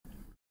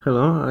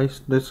Hello, I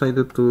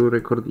decided to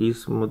record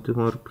this more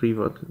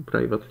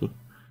privately.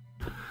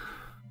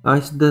 I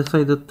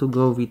decided to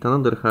go with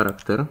another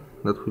character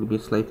that will be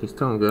slightly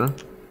stronger.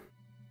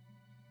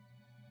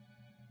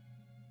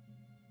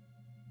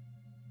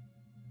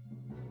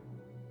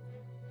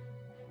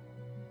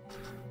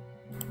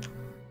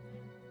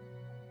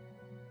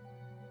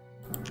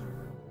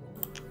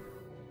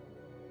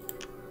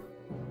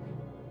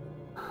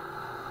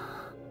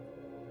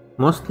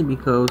 Mostly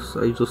because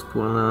I just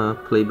wanna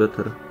play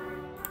better.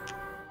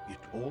 It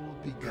all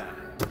began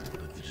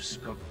with the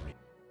discovery.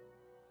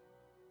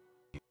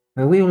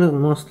 I will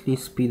mostly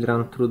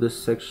speedrun through the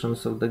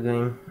sections of the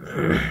game.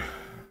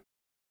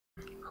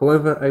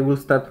 However, I will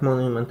start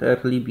Monument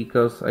early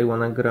because I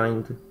wanna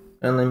grind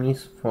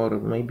enemies for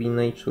maybe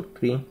Nature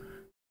 3.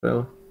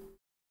 Well,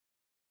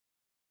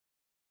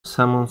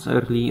 summons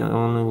early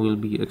on will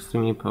be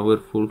extremely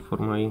powerful for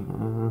my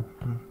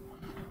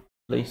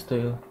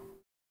playstyle.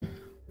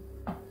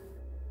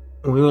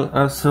 We will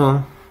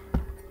also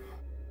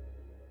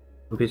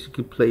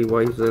basically play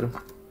wiser.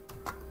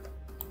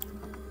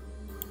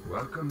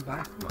 Welcome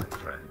back, my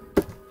friend.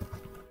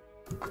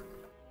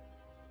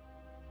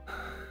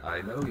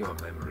 I know your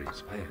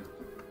memories pale.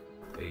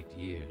 8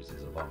 years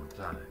is a long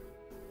time.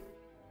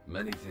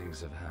 Many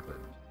things have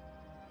happened.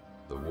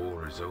 The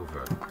war is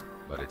over,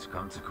 but its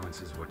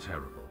consequences were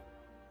terrible.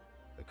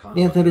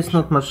 Yeah, there is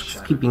not much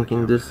skipping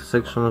in this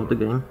section of the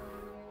game.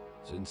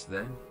 Since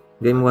then,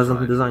 Game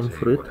wasn't designed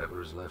for it.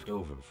 whatever is left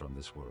over from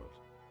this world.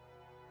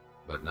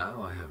 But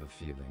now I have a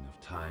feeling of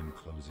time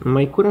closing.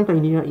 My current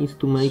idea is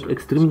to make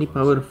extremely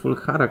powerful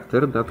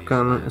character that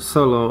can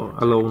solo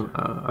alone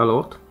a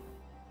lot.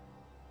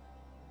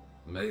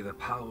 May the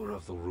power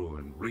of the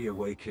ruin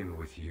reawaken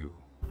with you.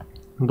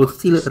 But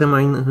still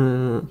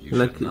remain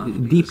like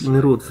deep in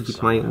roots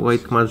with my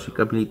white magic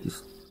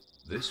abilities.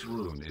 This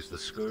rune is the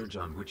scourge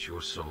on which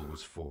your soul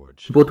was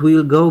forged. But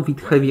we'll go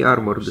with heavy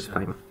armor this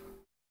time.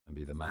 And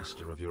be the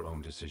master of your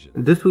own decision.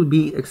 This will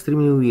be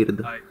extremely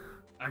weird.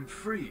 I'm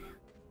free.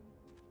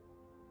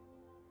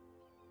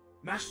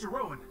 Master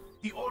Rowan,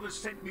 the Order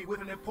sent me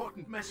with an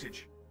important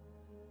message.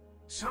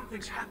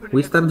 Something's happening.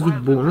 We start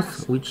with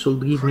boons, which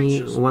should give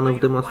me one of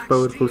the most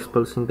powerful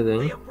spells in the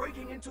game. They are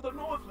breaking into the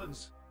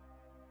Northlands.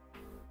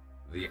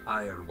 The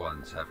Iron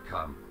Ones have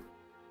come.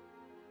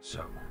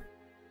 So,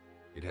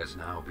 it has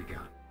now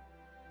begun.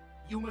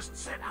 You must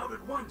set out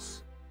at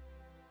once.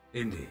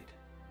 Indeed.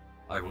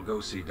 I will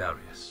go see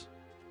Darius.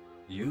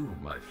 You,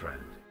 my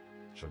friend,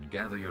 should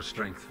gather your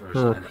strength first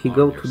and he arm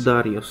go to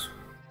yourself. Darius.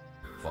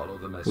 Follow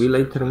the We messenger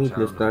later to the meet town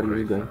this of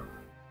Darius guy. Greyfell.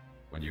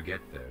 When you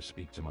get there,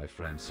 speak to my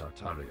friend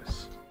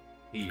Sartarius.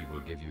 He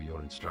will give you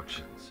your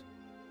instructions.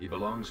 He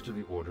belongs to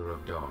the Order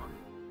of Dawn.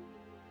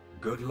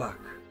 Good luck.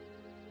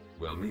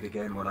 We'll meet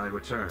again when I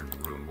return,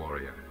 Rune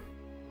Warrior.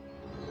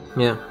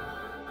 Yeah.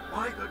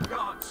 By the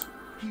gods,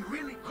 he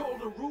really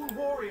called a Rune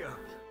Warrior.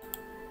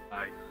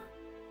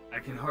 I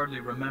can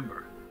hardly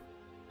remember.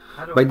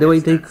 By the way,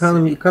 they call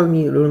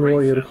me Rune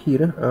Warrior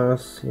here,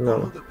 as you Follow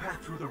know. the path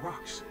through the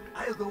rocks.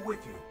 I'll go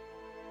with you.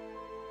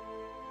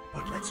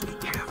 But let's be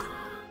careful.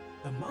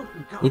 The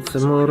mountain It's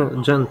goblins more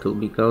are- gentle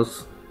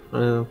because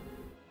the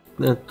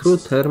true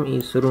term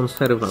is Rune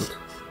Servant.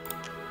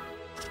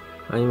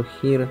 I'm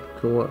here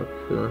to work.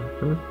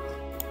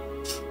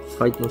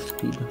 Fighting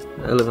speed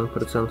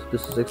 11%.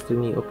 This is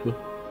extremely OP.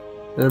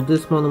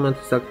 This monument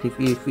is active.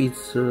 If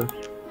it's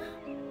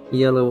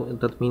yellow,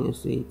 that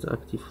means it's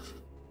active.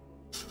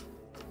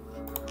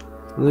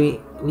 We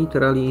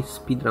literally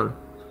speedrun.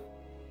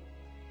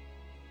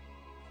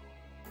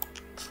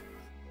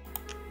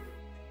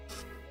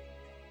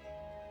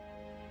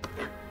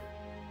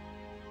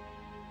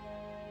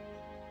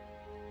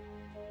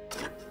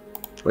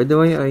 By the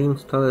way, I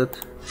installed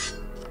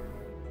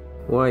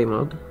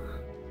Y-mod.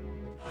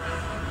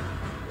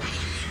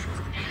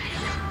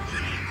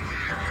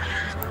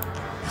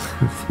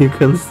 As you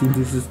can see,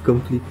 this is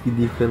completely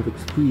different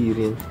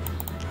experience.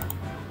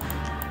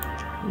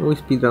 We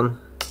speedrun.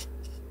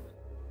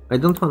 I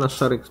don't wanna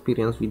share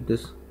experience with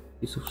this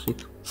piece of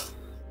shit.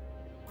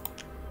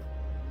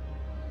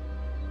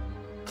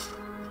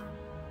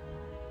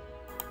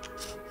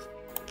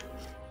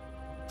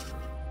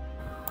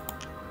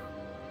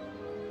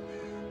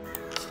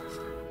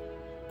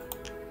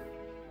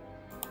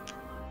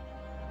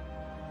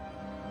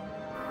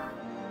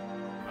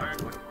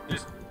 Alright,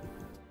 just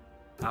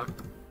out.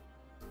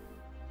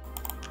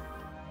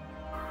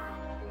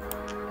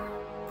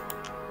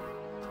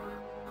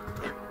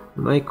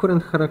 My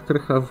current character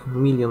have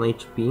million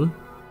HP.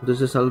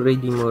 This is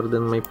already more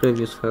than my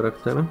previous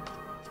character.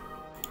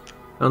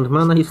 And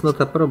mana is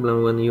not a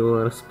problem when you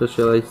are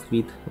specialized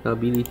with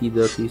ability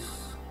that is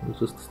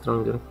just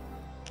stronger.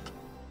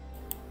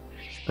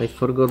 I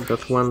forgot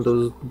that one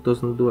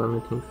doesn't do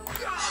anything.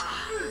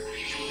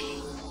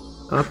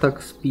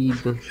 Attack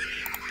speed.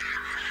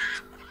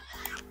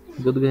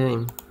 Good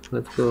game.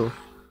 Let's go.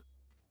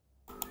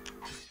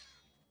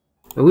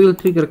 We will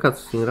trigger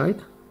cutscene, right?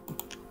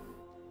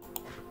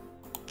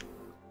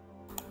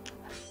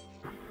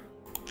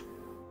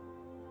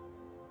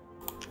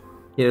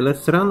 Yeah,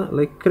 let's run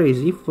like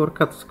crazy for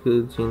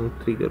cutscene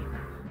trigger.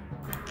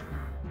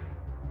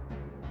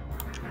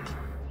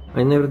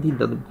 I never did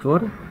that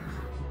before.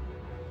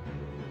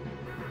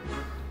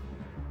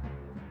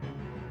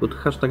 Put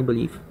hashtag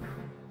believe.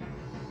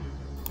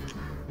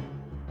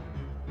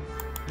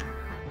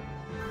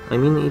 I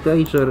mean, it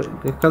either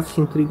a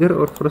cutscene trigger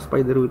or for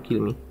spider will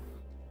kill me.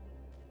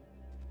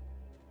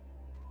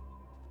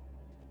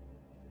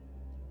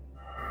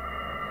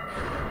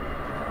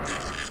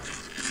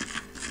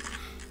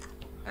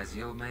 Has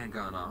the old man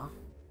gone off?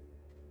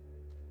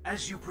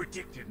 As you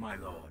predicted, my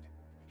lord.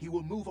 He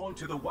will move on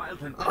to the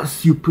wild and...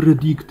 As you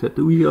predicted,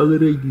 we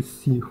already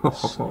see.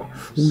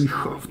 We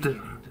have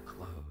them.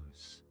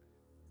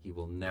 He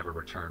will never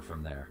return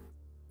from there.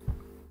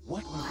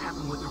 What will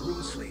happen with the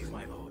rune slave,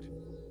 my lord?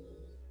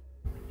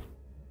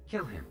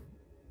 Kill him.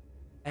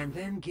 And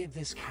then give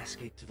this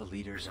casket to the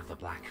leaders of the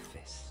Black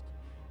Fist.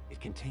 It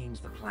contains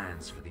the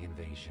plans for the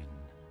invasion.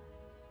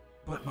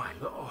 But my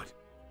lord,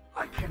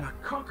 I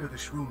cannot conquer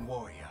this rune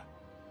warrior.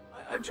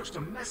 I'm just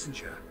a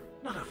messenger,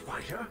 not a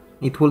fighter.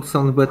 It would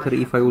sound better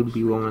if I would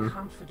be woman.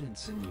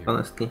 Confidence in you.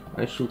 Honestly,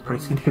 I should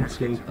consider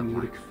playing the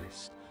Mir. Black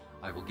Fist.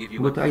 I will give you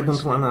But a I don't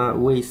currency. wanna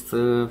waste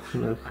a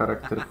female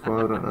character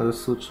for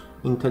such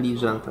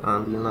intelligent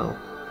and, you know,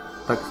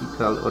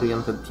 tactical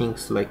oriented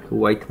things like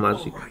white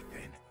magic. All right,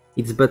 then.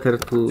 It's better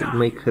to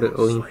make her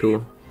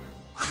into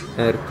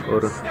earth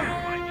or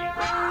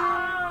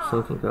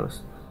something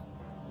else.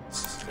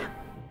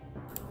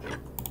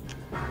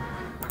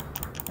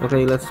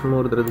 Okay, let's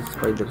murder the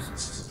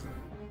spiders.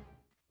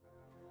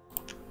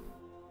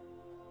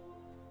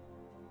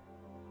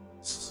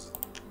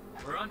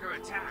 We're under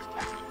attack.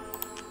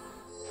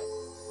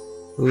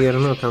 We are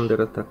not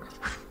under attack.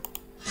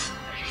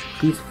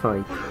 Please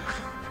fight.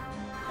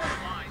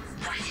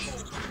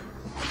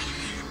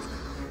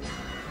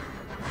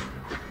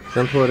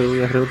 Don't worry,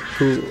 we are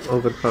too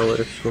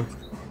overpowered to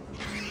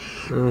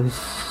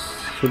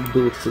should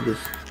do to this.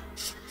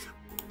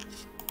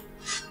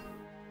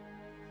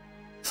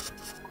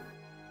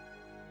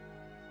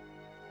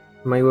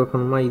 My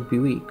weapon might be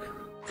weak,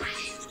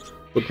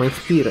 but my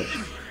spirit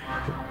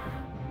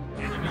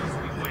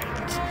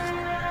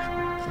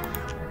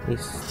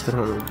is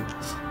strong.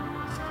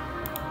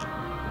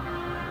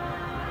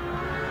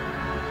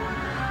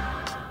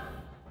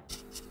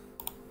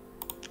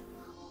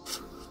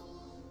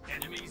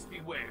 Enemies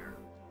beware.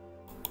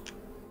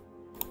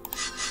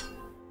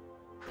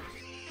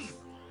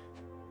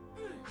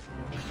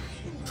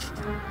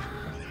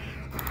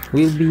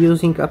 We'll be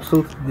using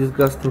absolutely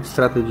disgusting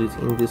strategies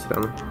in this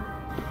run.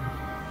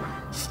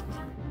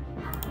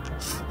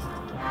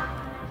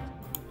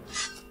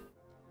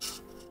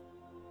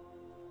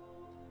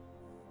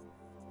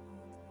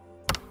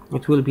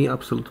 It will be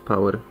absolute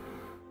power.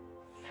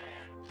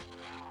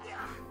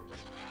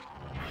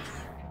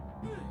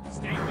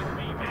 Stay with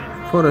me,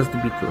 man. Forest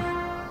Beetle.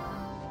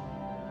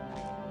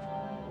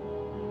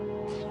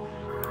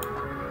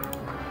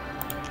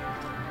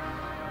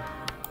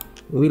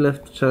 We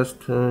left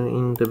chest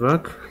in the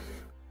back.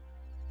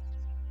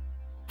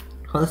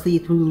 Honestly,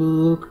 it will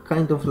look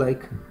kind of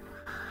like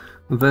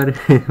very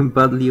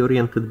badly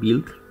oriented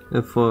build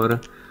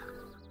for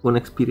one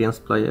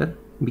experienced player,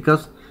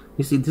 because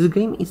you see, this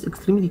game is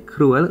extremely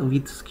cruel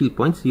with skill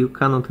points you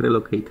cannot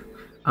relocate,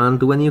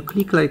 and when you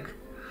click like,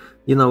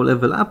 you know,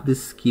 level up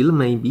this skill,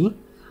 maybe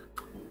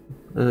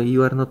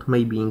you are not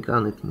maybeing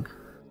anything.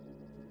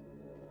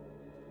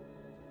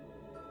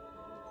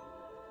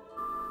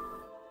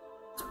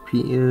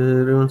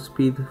 Rune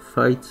speed,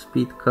 fight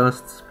speed,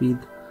 cast speed,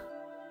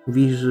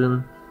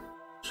 vision,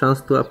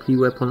 chance to apply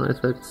weapon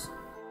effects.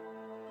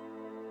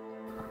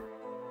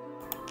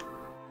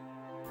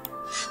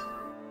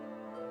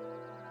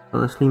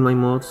 Honestly, my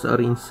mods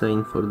are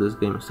insane for this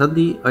game.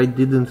 Sadly, I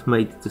didn't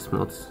make these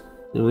mods,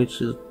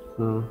 which is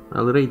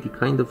already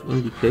kind of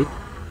indicate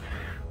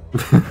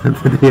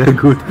that they are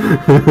good.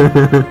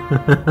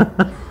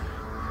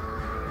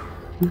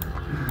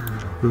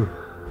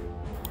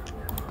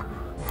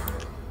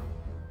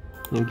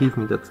 Yeah, give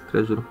me that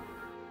treasure.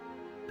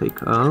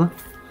 Take all.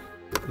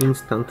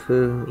 Instant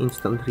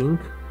ring.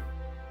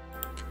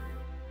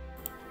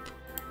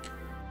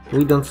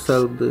 We don't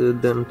sell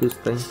them this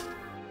time.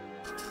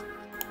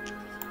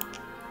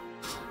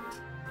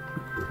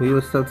 We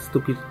will start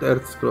stupid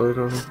Earth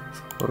Scroller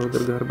or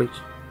other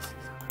garbage.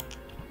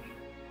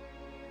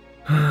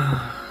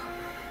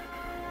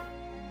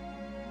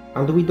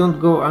 And we don't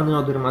go any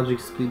other magic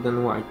skill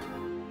than white.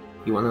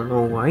 You wanna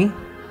know why?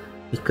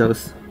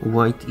 Because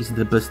white is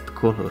the best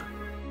color.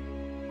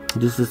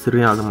 This is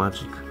real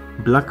magic.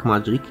 Black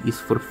magic is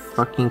for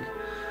fucking...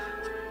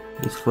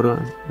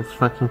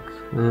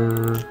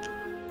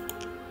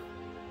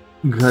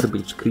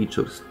 garbage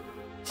creatures.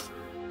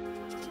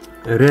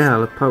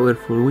 Real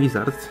powerful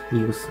wizards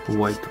use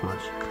white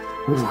magic.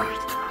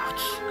 White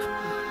magic.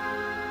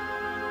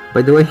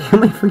 By the way, you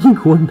may fucking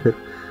wonder.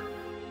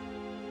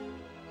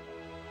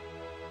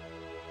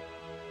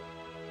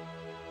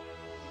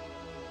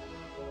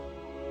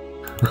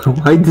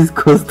 Why this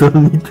cost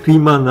only 3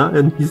 mana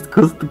and this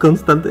cost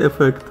constant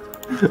effect?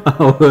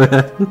 Oh,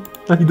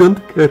 I don't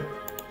care.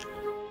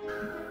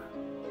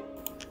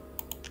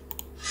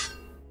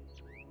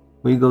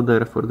 We go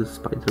there for the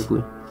spider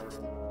glue.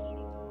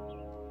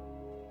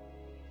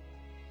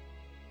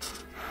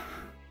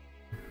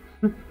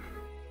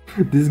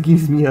 This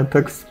gives me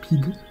attack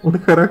speed on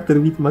character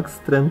with max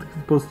strength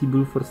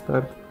possible for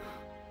start.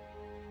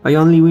 I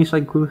only wish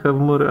I could have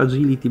more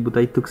agility, but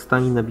I took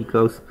stamina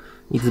because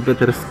it's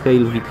better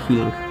scale with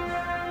healing.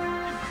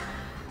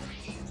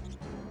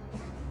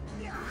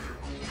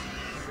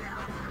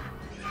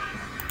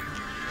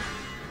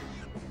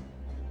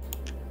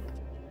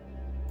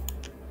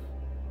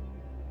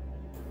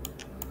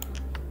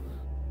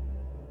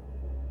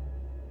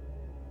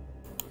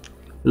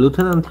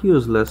 Lieutenant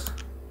useless.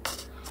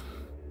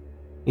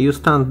 You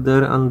stand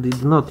there and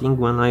did nothing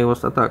when I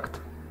was attacked.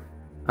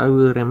 I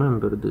will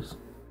remember this.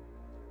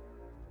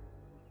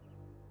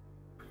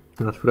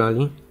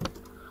 Naturally.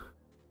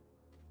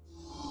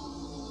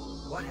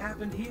 What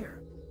happened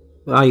here?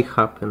 I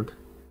happened.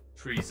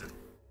 Treason.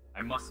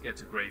 I must get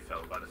to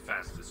Greyfell by the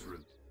fastest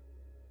route.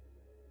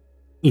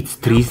 It's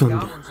treason.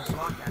 Goblins have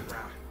blocked that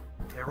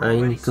route. They're I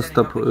already need to setting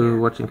stop up a camp.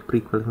 watching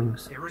prequel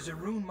memes. There is a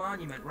rune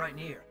monument right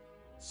near.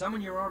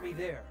 Summon your army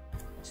there.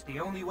 It's the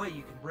only way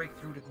you can break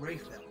through to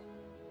Greyfell.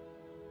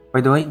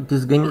 By the way,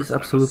 this game is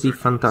absolutely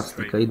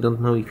fantastic. I don't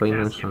know if I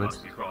mentioned it.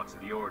 Must be brought to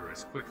the order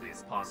as quickly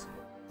as possible.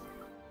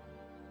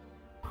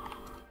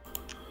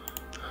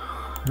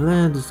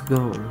 Let's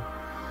go.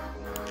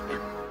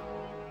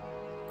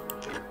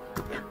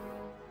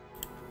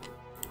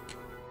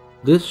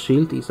 This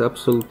shield is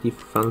absolutely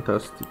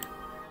fantastic.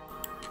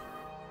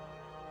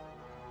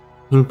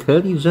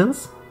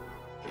 Intelligence?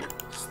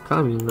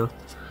 Stamina.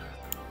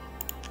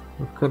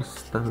 Of course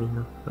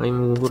stamina.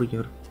 I'm a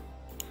warrior.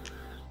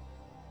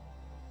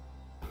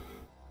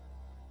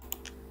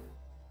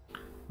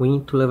 We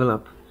need to level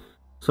up.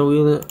 So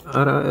we'll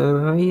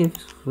arrive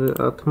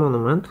at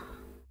Monument.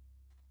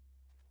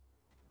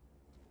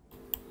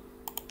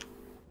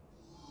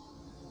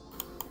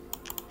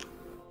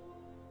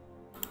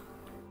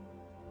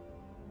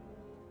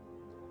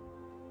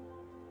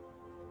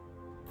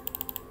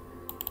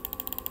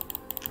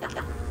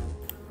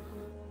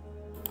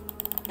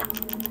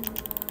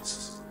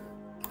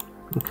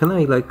 Can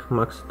I like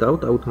max it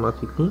out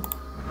automatically?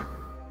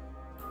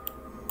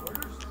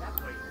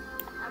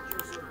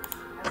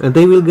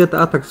 They will get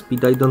attack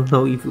speed. I don't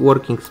know if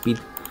working speed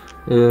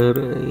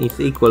is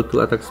equal to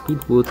attack speed,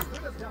 but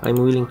I'm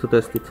willing to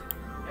test it.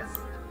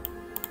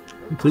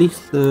 Please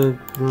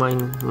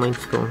mine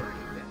stone.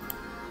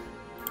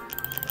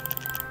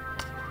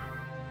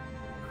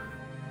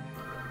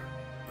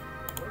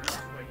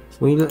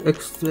 We'll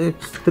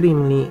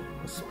extremely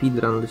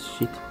speedrun this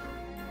shit.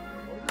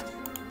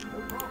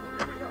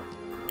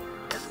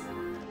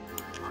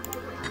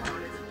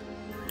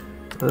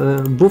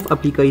 Buff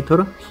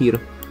applicator here.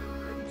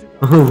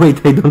 Oh wait,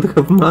 I don't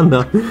have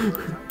mana.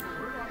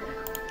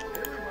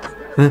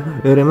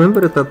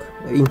 Remember that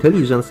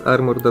intelligence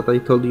armor that I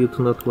told you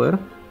to not wear?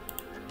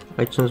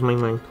 I changed my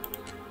mind.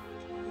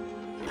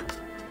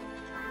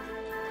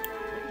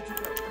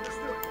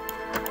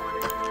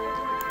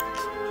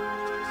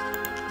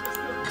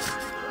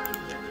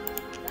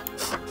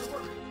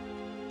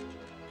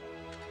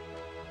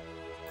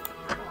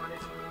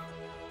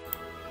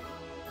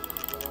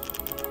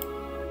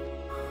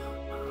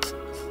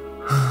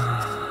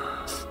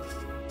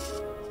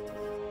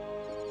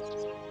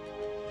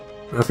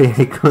 Okay,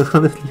 I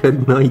honestly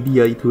had no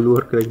idea it will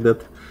work like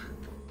that.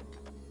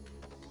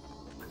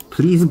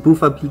 Please,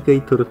 buff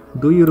applicator,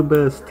 do your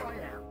best.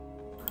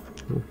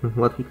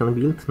 What we can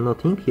build?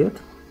 Nothing yet?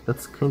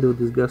 That's kind of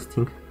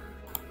disgusting.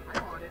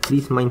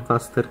 Please mine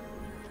faster.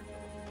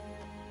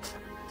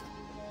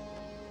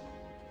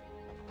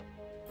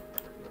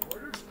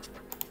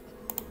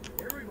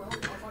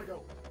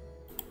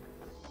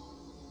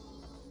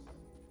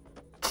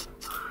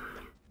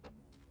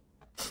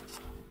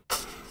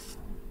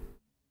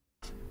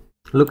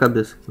 Look at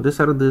this. These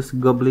are these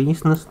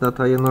goblins that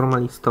I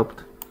normally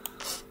stopped.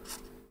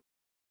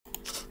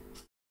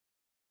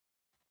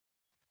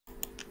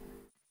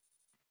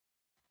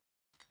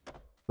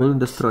 We'll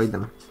destroy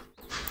them.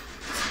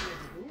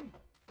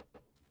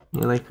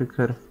 Yeah, like a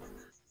car.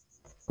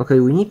 Okay,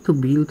 we need to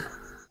build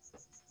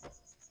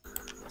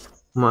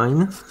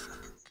mine.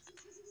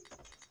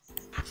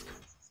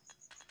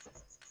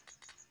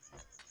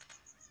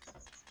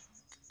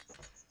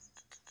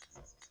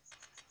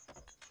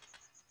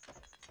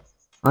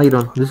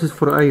 Iron. This is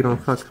for iron.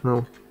 Fuck,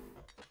 no.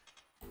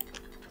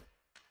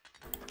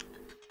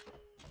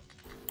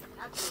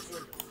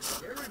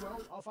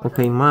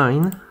 Okay,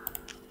 mine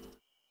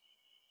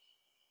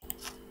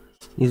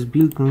is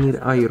built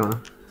near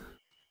iron.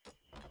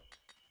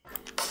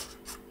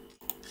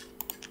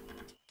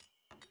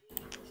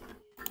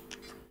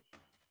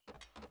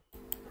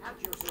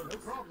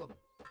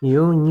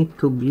 You need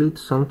to build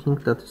something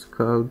that is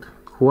called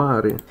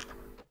quarry.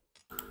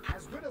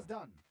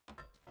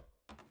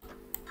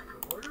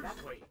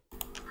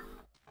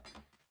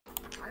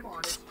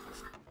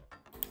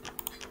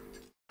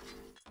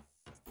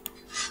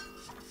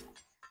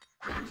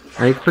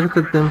 I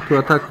expected them to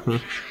attack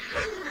me.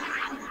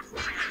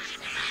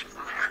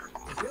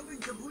 Building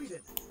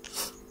completed.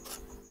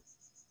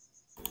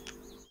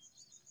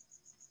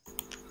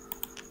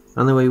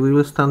 Anyway, we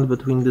will stand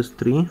between these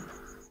three.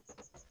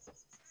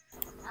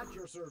 At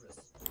your service.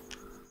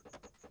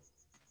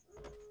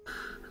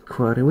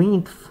 Quarry, we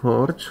need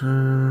forge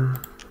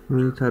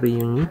military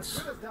units.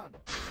 As good as done.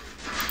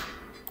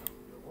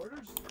 Your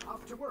orders,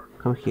 off to work.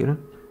 Come here.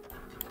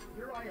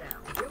 Here I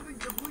am. Building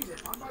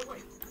completed. On my way.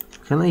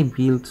 Can I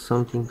build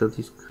something that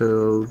is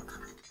called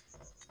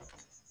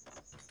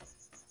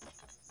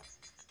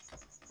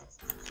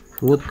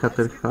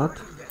woodcutter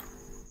hut?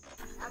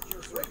 At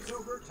your service.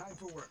 Over. Time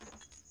for work.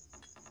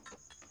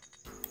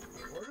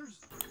 Your orders?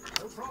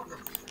 No problem.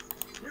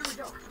 Here we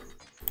go.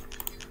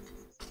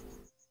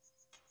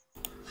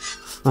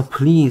 Oh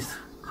please,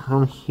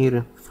 come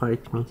here,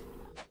 fight me.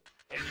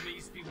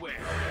 Enemies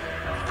beware.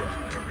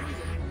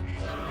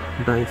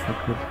 Die,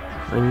 sucker.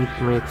 I need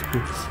my XP.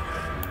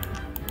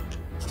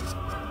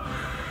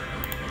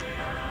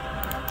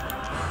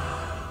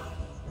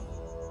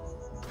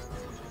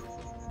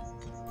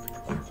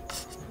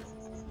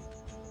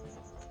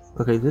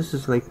 Okay, this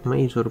is like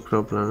major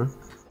problem.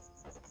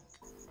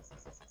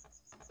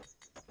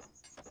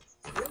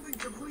 Building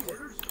complete.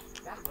 Orders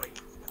that way.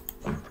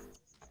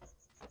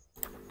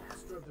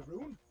 Master of the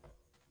rune.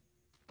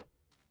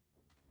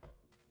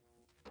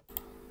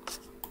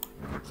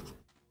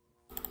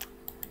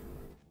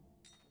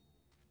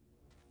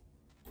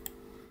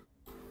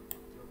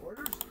 Your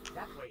orders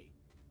that way.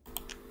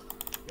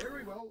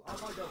 Very well.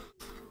 Off I go.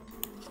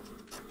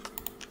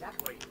 That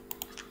way.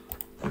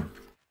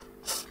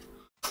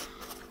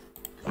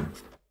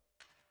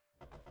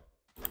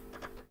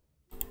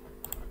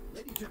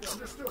 Ready to go.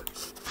 Understood.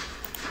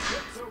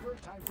 It's over.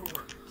 Time for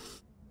work.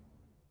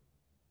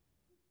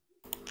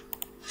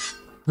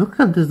 Look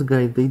at this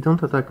guy, they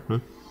don't attack me.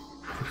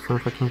 For some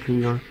fucking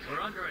reason.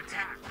 We're under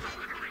attack.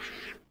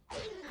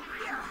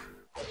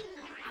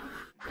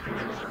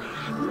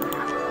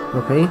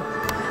 Okay,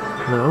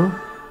 now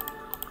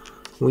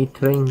we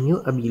train new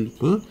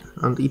ability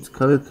and it's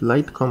called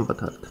light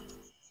combat art.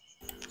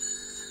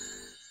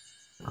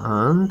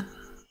 And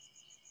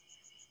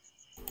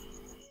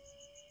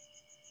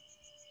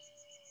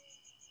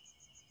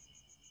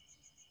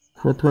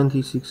for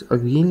 26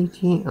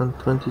 agility and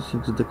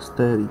 26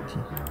 dexterity.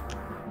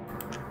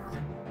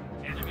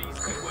 Enemies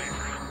beware.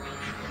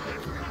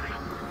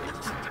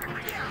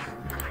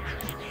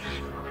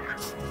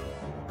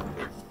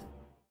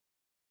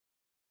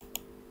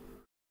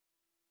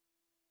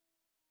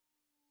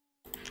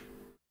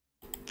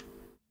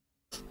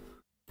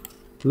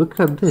 Look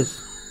at this.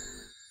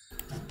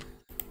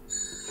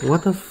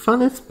 What a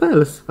funny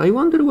spells. I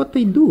wonder what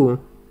they do.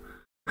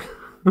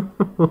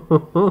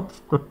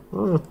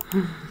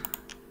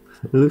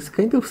 Looks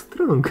kind of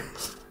strong.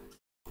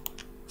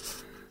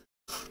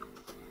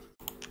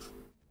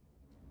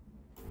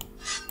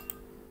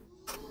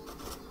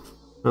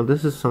 Now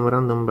this is some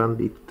random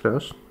bandit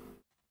trash.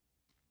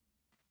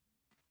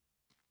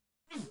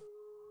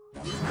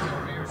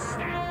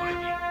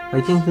 I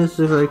think this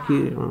is like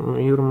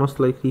your most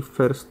likely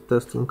first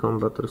test in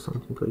combat or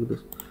something like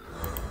this.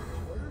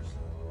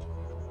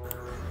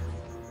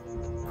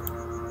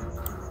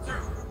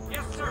 Sir,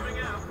 yes, serving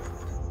out.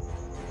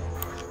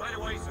 Right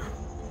away, sir.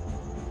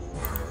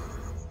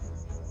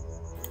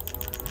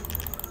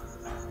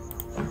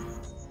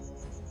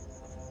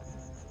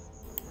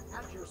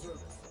 At your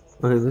service.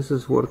 Okay, this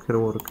is worker. Very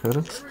well,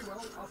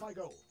 off I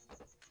go.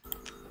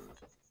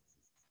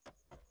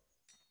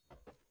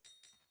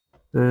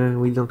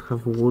 We don't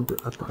have wood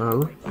at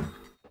all.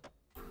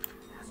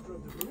 Master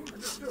of the rune,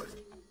 understood.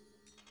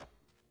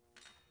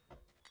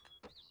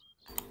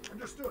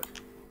 Understood.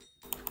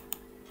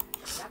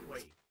 That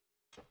way.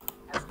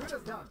 As good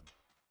as done.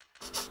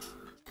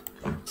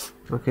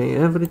 Okay,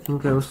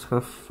 everything else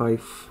have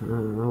 5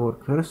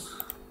 workers.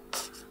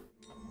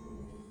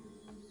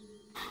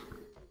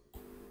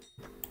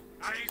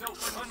 Eyes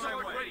open, on my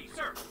way. Ready,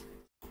 sir.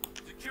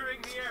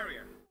 Securing the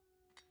area.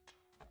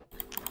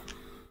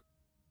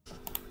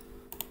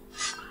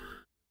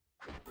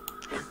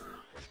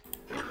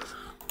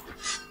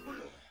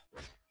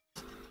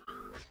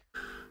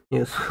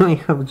 Yes, I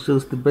have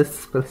just the best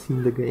spells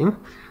in the game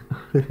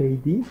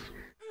already.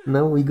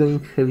 Now we're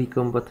going heavy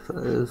combat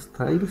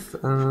styles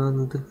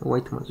and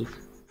white magic.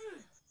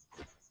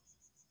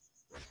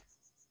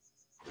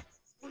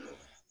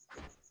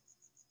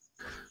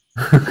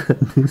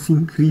 This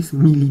increase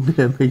melee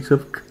damage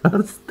of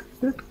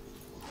caster.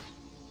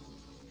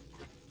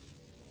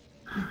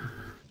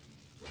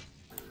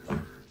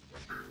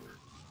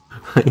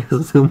 I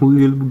assume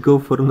we will go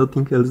for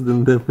nothing else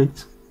than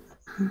damage.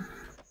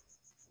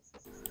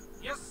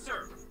 Yes,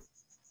 sir.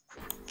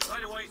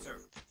 Right away, sir.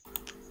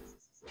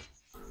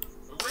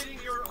 Awaiting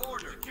your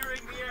order.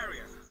 Securing the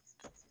area.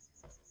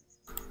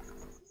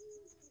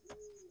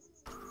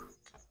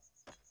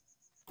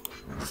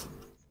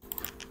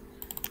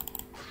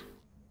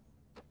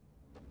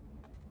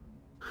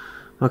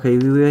 Okay,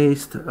 we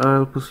waste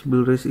all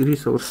possible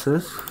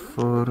resources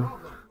for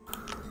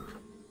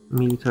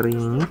military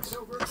units,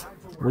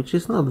 which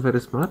is not very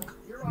smart,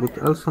 but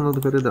also not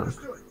very dumb.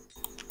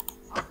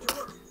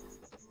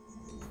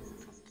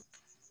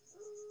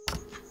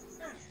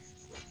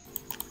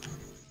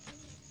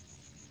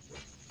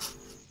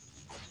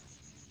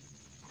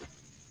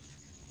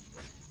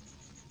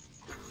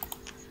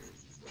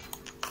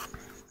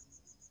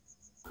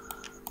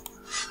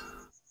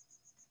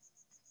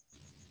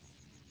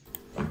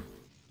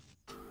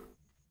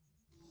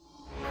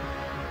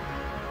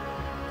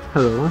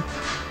 Hello.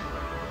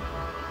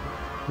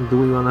 Do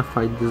we wanna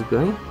fight this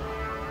guy?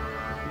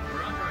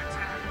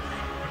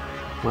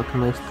 What a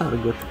nice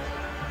target.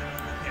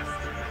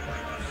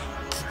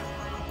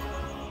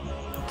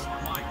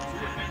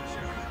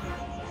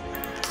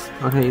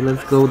 Okay,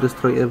 let's go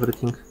destroy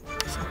everything.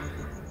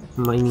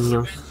 My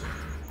minions.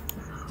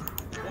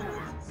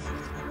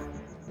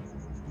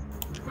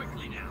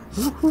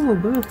 Woohoo,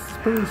 best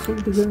space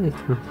of the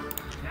guy.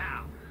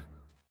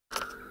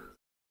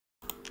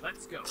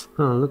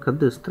 Oh, look at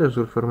this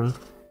treasure for me.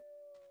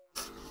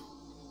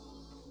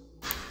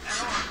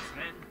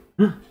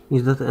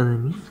 Is that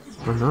enemy?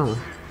 Oh no.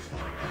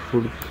 It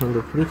would be kind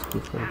of risky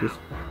for this.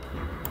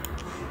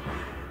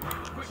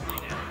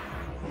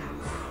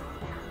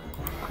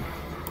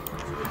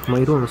 My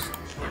runes.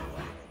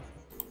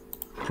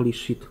 Holy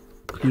shit.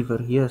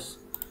 Cleaver, yes.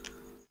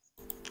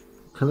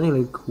 Can I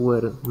like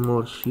wear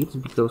more sheets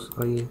because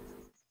I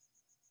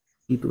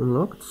it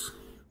unlocked?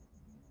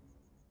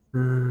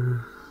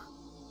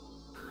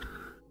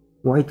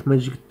 White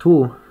magic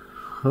 2.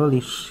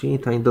 Holy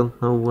shit, I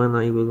don't know when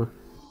I will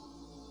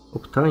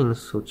obtain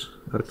such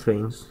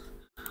arcanes.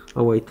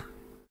 Oh wait.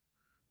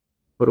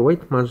 For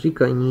white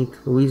magic I need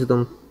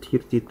wisdom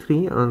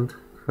 33 and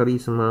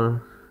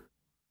charisma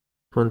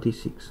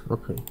 26.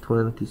 Okay,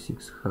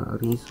 26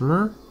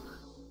 charisma.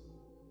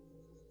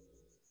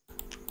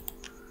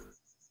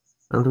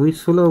 And we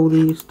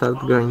slowly start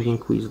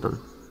grinding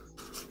wisdom.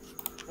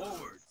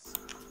 Forwards.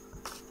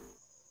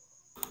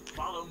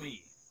 Follow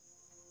me.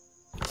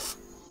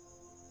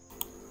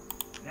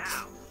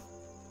 Now.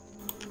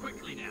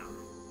 Quickly now.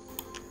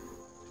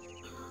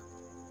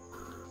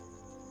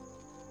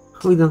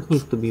 We don't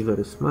need to be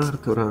very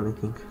smart or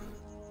anything.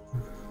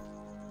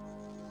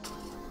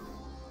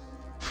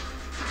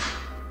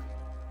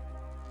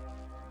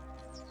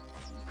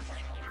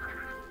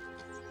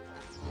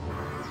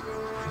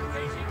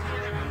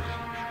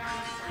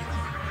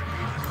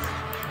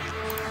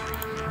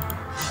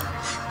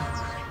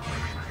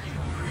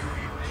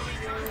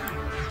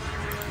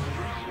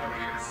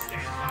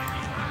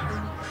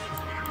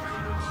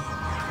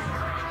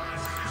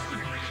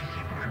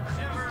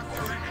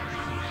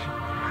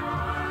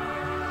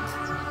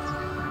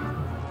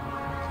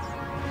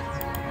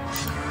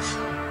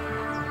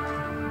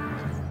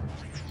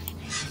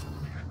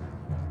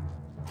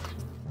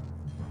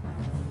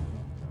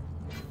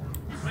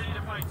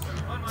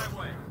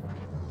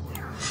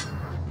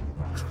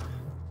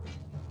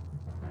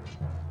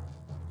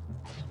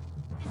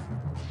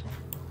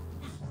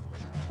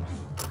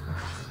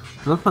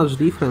 Not much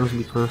difference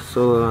between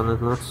solo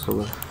and not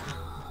solo.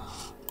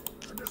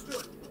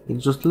 It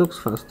just looks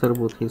faster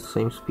but is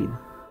same speed.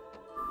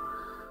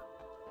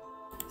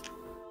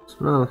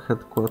 Small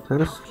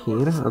headquarters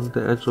here at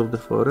the edge of the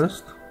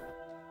forest.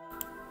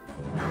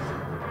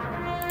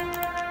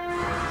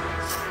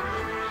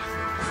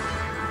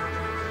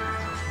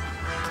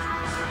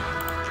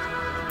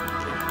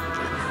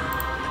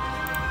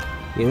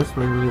 Yes,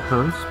 my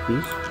mutants,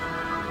 please.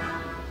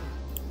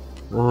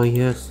 Oh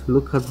yes,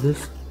 look at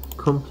this.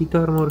 Complete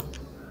armor.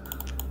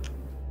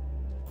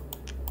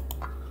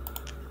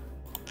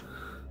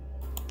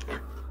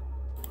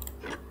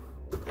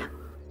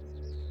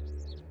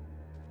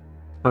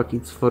 Fuck,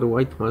 it's for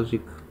white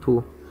magic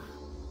too.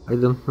 I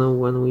don't know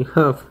when we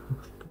have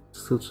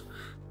such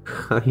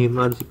high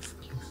magic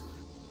skills.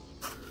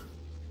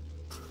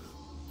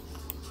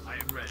 I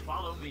am ready.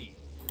 Follow me.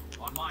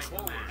 On my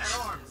command. At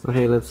arms.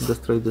 Okay, let's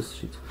destroy this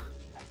shit.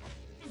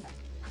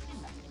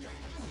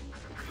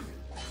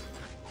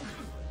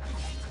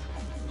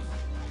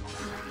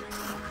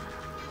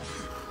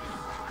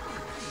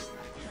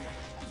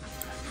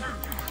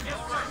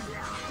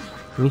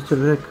 Mr.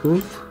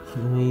 Recruit,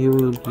 you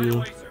will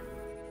be...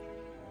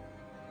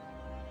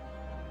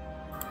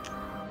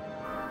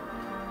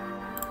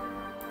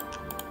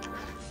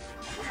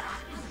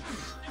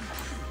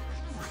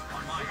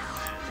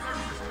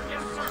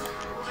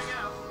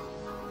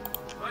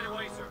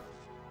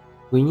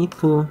 We need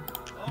to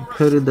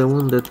carry the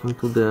wounded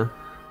into the...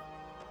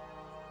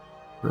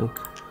 like...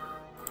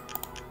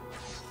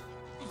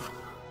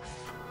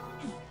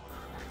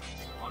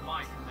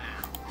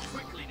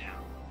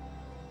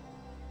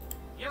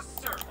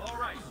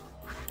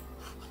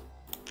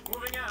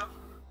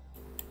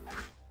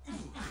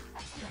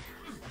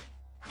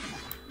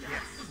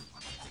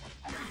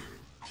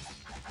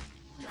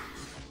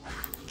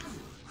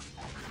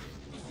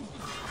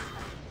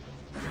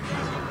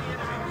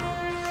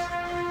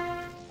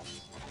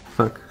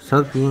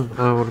 Sadly,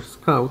 our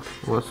scout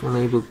was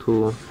unable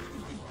to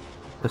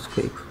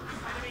escape.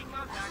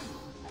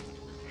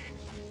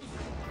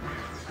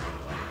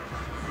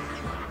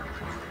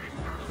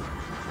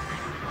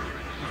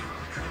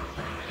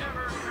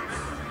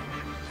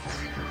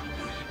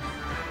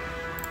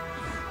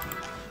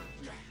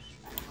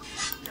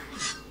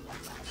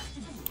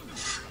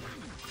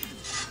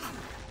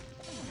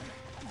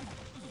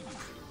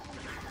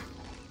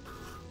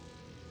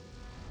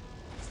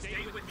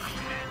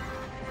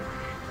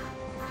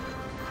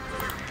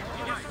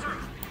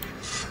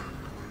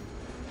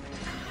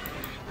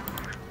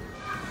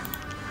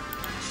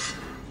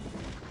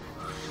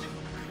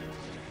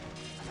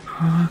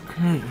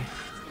 Okay.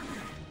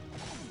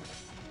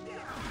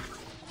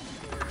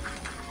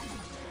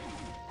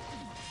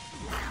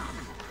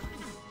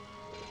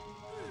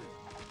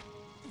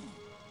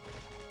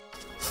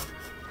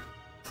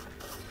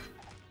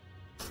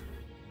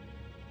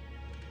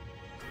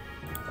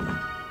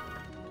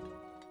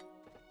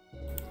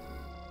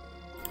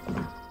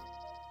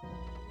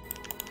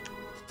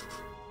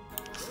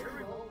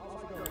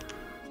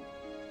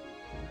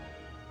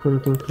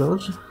 Hunting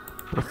lodge,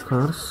 of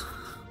course.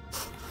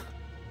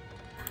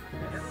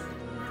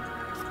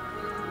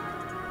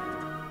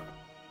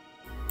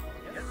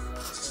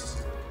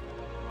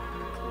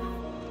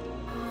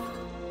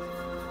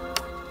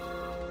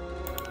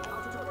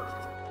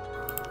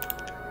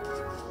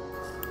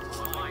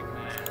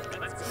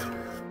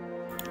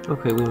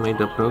 Okay, we made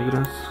the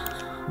progress,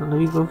 and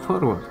we go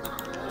forward.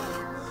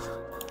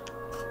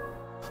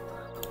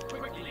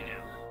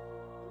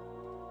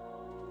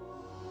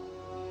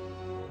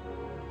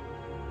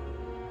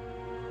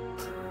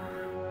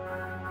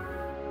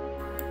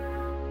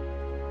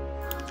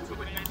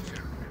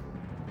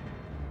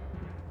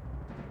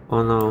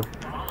 Oh no.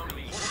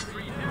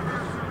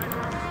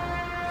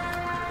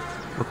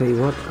 Okay,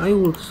 what I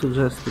would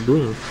suggest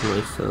doing to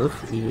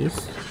myself is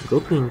go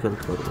to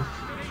inventory.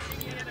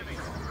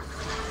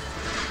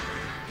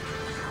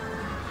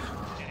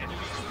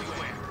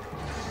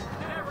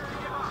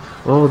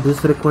 Oh,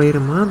 this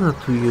requires mana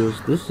to use.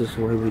 This is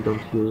why we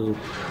don't use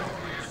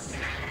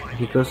it.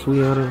 Because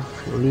we are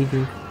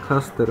leading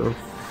caster of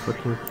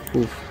fucking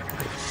poof.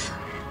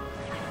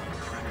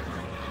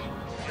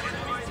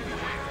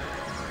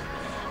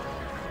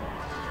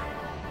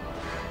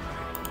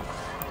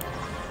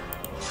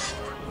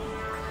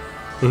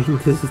 I mean,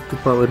 this is too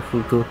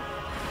powerful to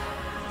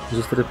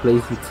just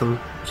replace with some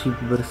cheap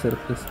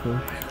berserker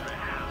spell.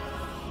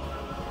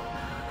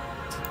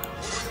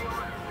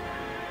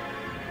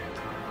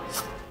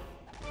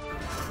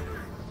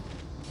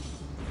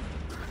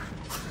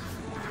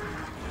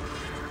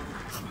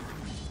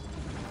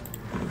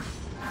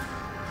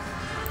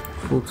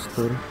 Food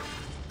store.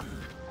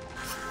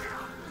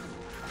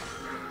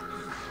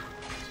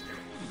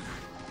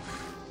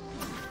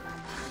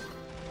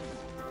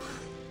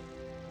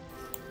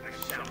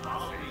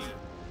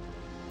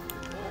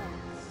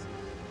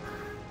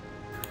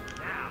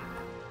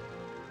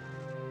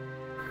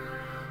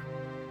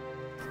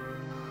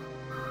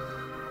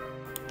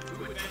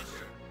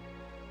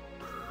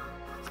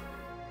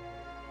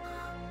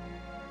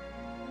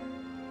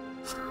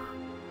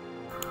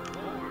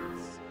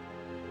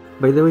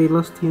 By the way,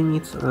 lost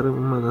units are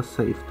mana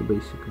saved,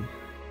 basically.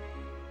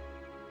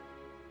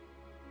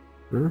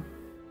 Huh?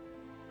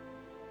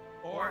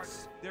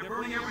 Orcs, they're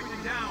burning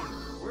everything down.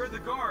 Where are the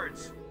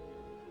guards?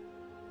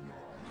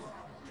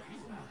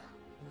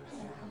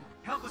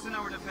 Help us in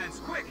our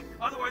defense, quick!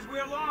 Otherwise we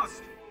are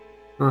lost!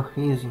 Oh,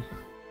 easy.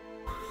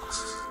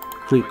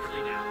 Quick.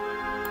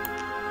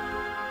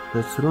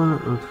 Let's run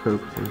and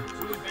help them.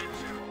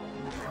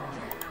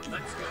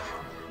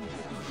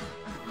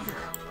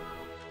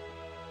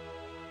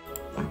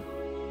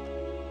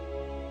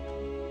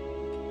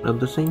 At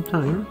the same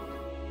time,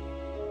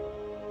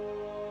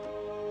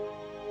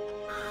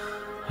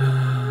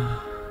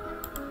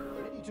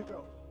 ready to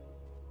go.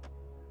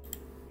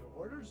 Your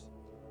orders?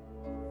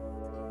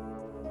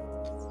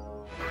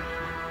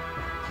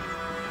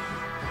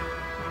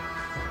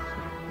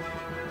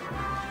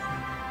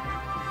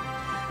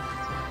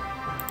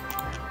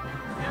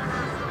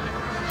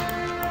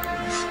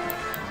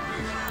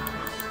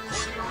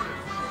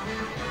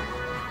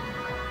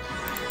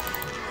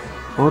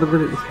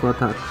 order is to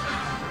attack.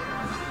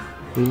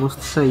 We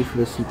must save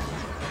the city.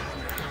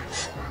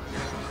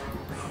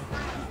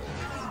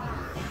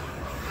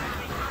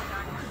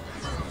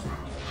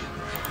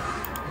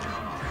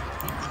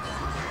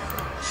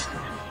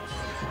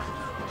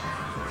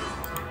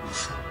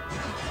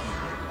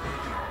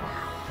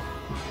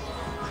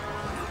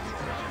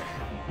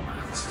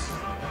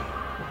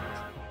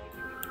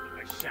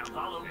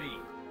 Follow me.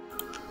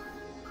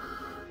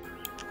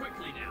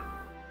 Quickly now.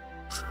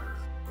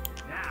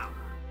 Now.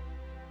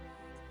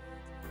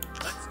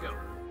 Let's go.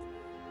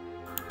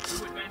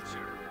 To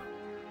adventure.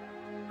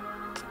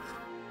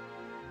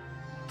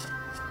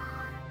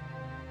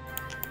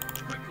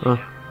 Quickly Oh.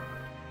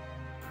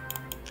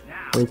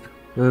 now. Wait,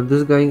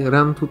 this guy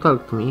ran to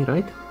talk to me,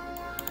 right?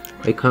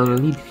 I can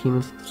lead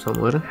him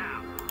somewhere.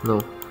 No,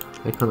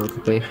 I cannot.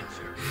 Okay.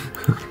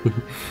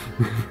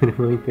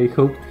 Wait, I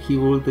hope he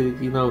would,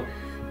 you know,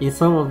 in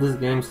some of these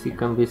games you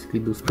can basically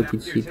do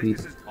stupid shit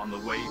with. On the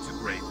way to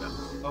Greta.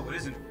 Oh, it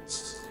isn't.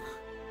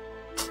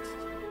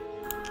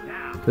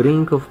 Now.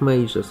 Ring of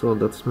Mages, oh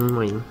that's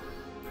mine.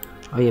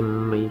 I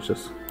am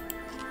Mages.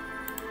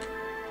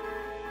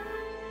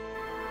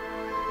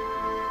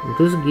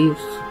 This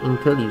gives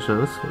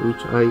intelligence,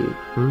 which I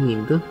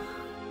need.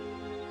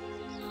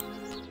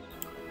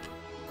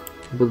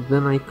 But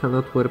then I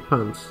cannot wear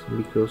pants,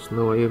 because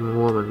now I am a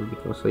woman,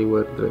 because I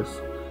wear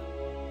dress.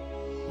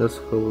 That's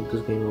how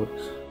this game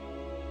works.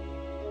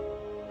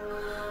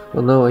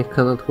 Oh no, I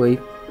cannot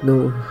wait.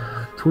 No,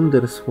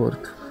 Thunder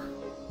Sword.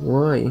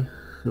 Why?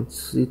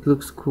 It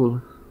looks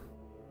cool.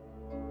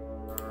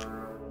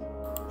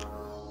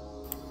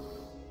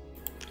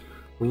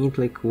 We need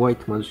like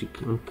white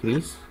magic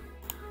increase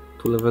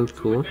to level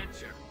 2.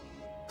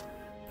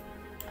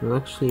 And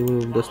actually we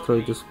will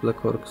destroy these black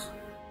orcs.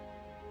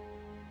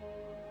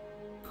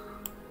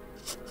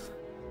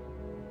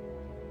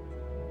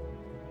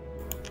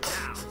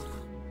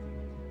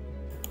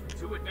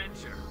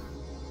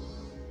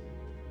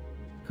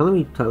 Can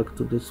we talk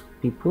to these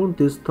people?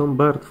 This Tom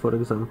Bard, for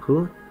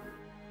example.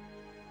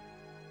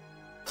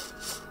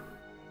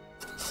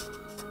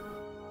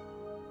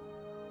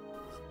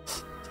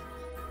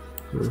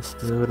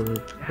 Never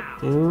mind.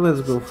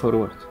 Let's go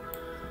forward.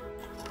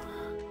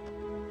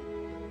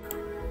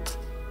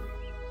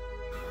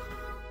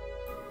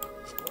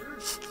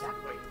 Orders that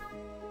way.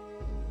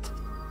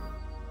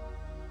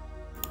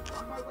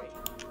 On my way.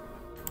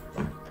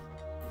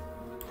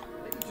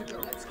 Ready to go.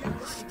 Let's get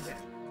working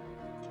then.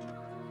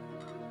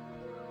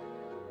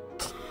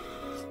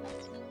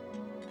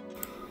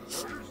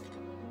 Orders.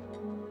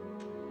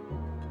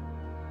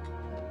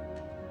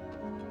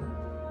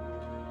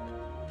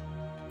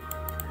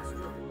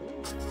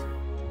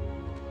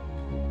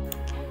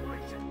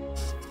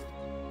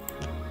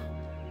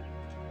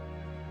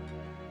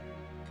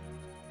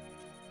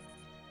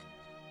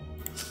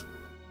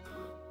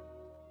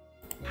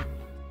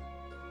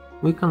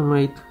 We can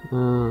make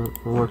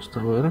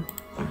watchtower.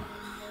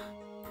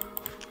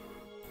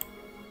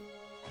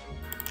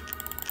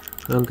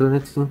 And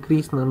let's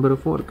increase number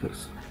of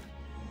workers.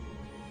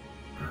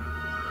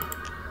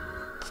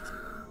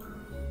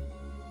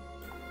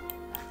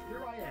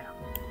 Here I am.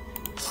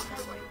 On my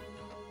way.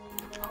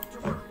 Off to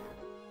work.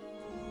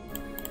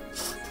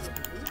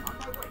 On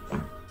my way.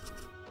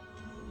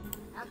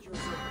 At your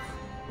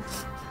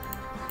service.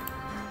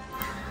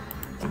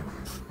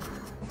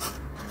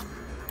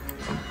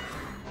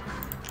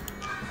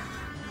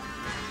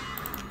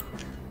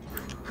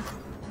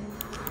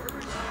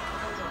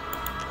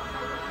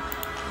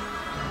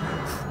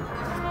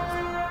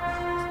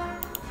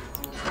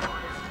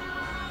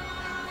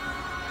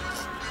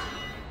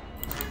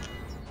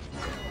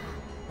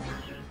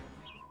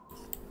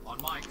 On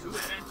my to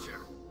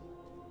adventure.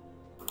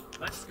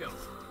 Let's go.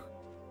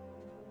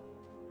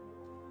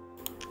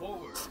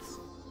 Forwards.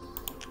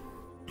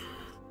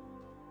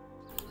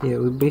 Yeah,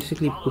 we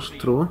basically push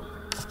through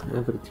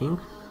everything.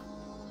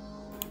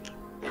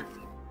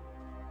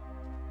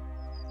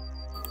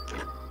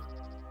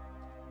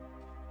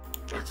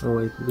 Oh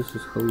wait, this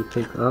is how you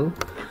take all.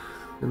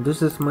 And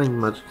this is mind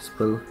magic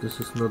spell. This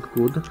is not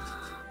good.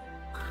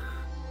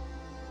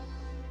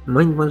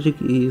 Mind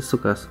magic is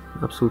sucks,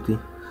 absolutely.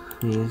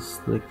 Is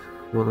like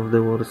one of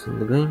the worst in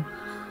the game.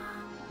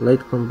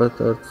 Light combat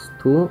arts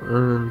 2,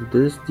 and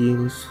this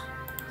deals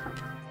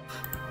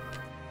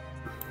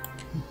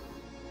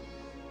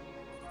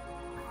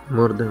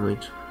more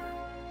damage.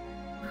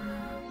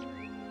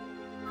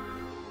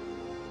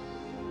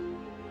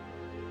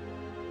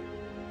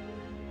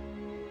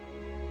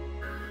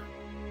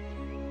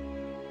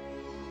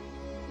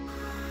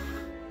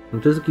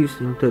 This gives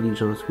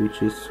intelligence,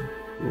 which is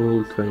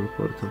ultra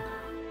important.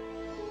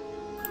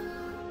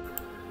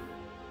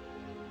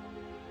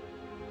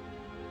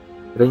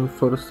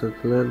 Reinforced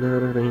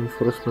leather,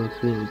 reinforcement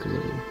link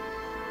mail.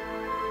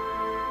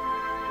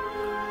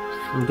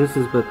 This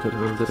is better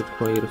and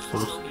requires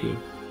some skill.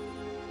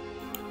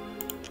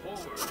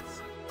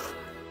 Forwards.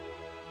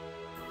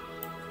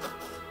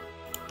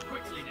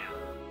 Quickly now.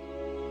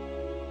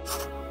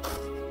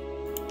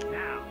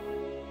 Now.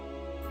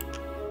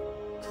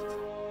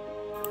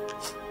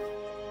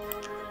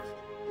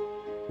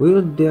 We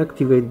will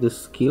deactivate this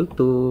skill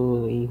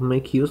to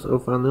make use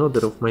of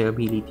another of my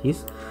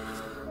abilities.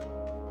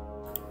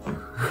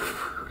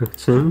 For a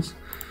change.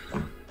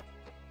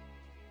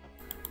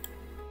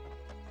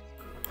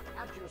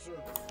 At your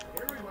service.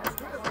 Here we must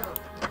go.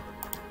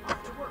 Off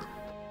to work.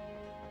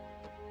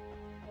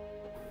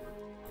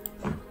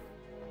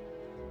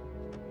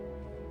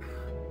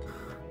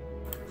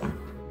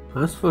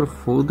 As for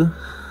food,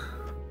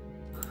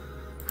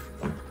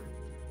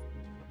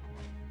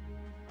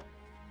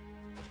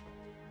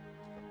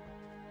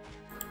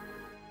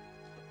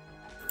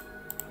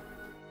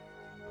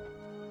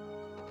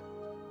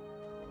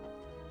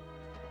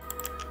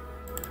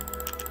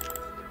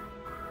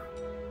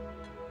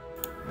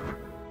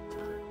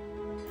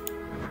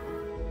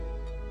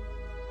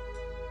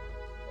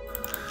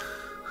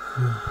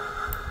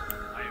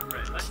 I am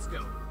ready. Let's go.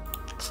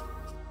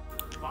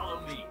 Follow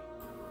me.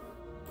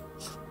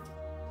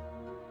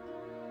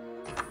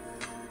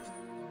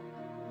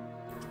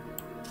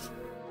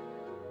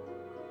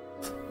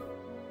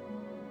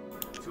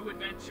 To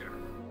adventure.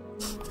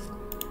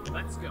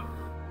 Let's go.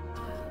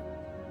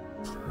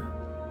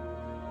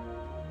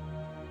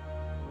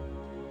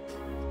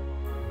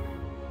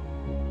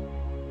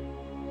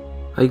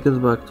 I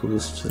get back to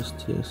this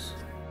chest, yes.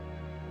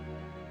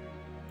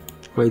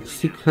 Wait,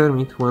 Sick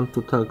Hermit want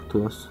to talk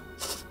to us.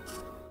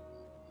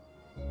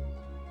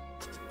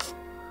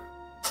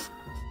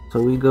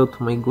 So we go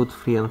to my good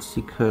friend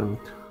Sick Hermit.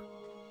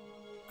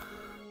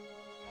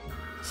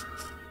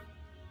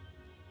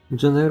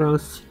 General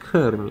Sick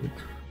Hermit.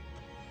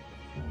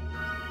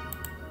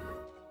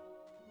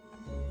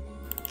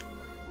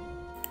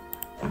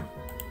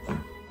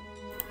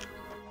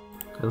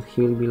 And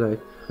he will be like,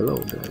 hello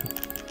there.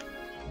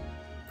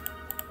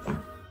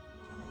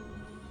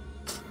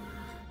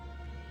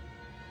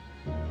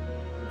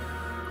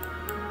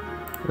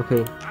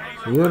 Okay,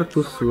 you are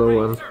too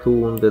slow and too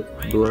wounded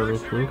to do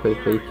anything, I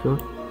hate you.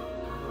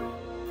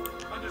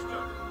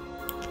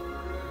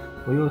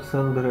 We will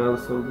send the real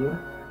soldier.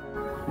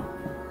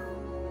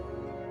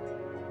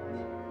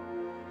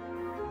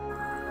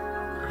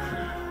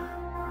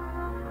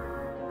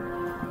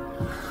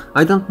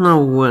 I don't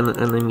know when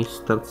enemies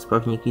start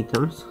spawning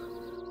items.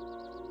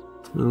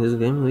 In this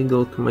game, we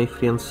go to my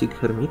friend Sick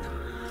Hermit.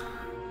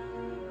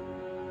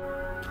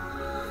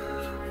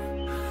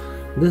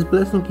 This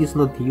blessing is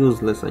not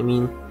useless, I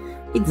mean,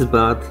 it's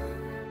bad,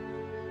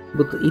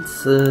 but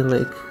it's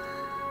like,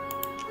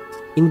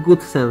 in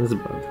good sense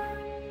bad.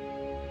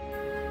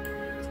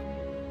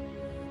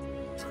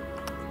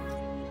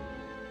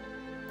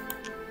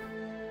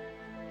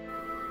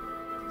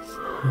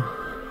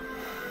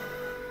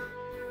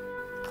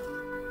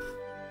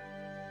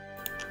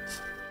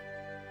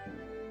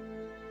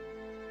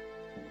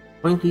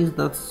 Point is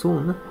that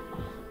soon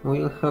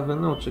we'll have a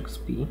notch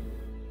XP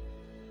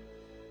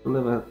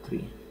level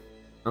 3,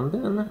 and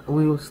then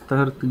we will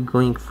start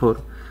going for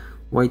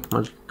white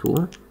magic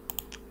 2.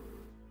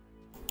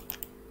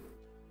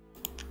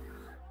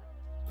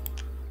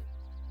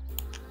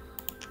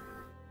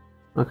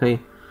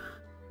 Okay,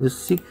 the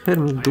Sick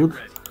Hermit dude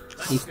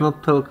is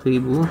not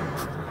talkable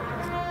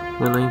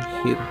when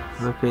I'm here.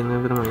 Okay,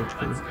 never mind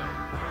then.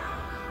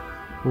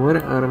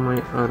 Where are my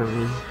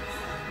army?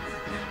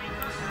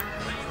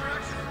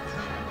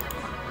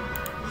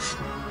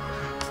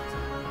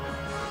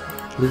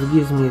 This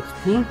gives me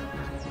XP?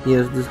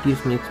 Yes, this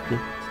gives me XP.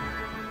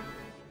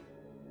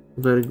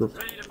 Very good.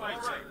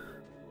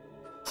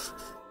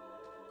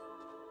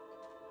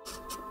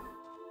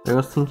 I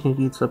was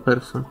thinking it's a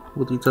person,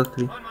 but it's a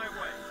tree.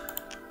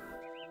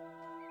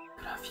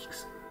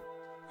 Graphics.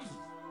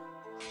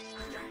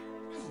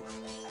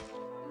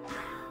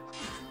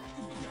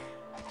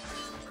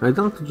 I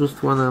don't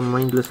just wanna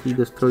mindlessly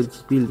destroy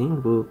this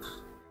building, but...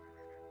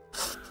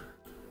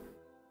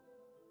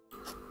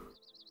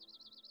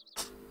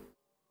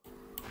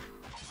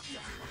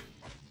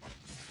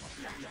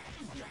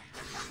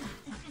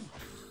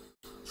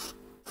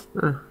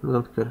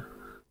 don't care.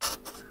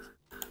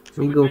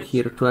 We go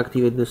here to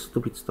activate this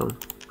stupid stone.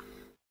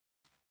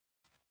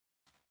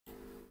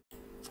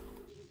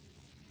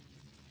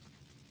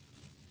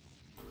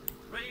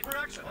 Ready for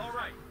action. All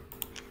right.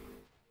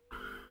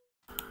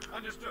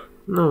 Understood.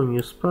 No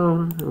new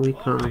spawn, we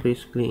can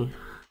basically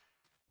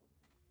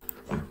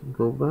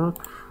go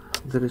back.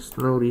 There is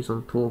no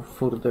reason to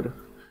further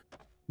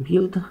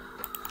build.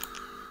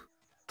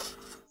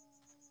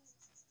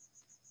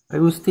 I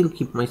will still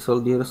keep my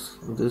soldiers,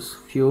 these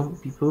few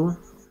people,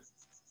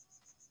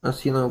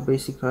 as you know,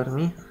 basic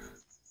army.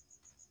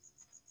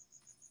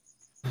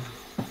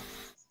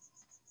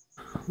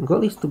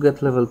 Goal is to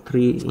get level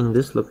 3 in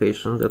this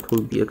location, that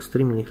will be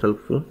extremely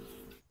helpful.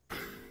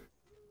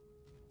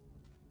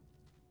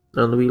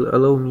 And will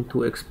allow me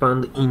to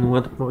expand in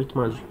white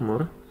magic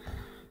more.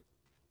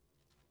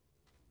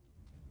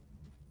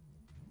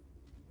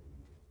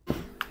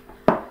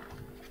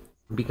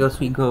 Because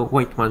we go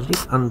white magic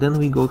and then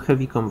we go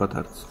heavy combat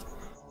arts.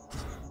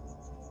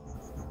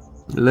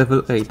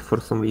 Level 8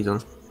 for some reason.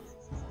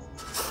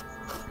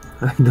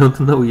 I don't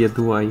know yet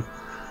why,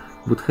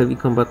 but heavy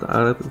combat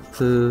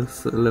arts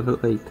is level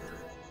 8.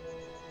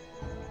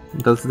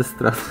 That's the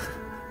strat.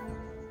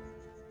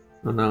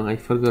 Oh no, I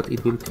forgot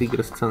it will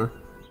trigger scenę.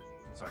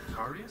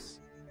 Sartorius?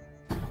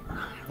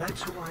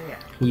 That's who I am.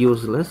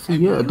 Useless?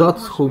 Yeah,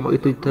 that's who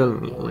it will tell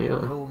me.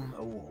 Yeah.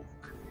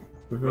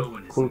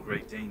 Rowan is in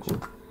great danger.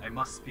 I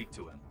must speak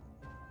to him.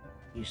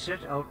 He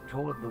set out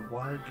toward the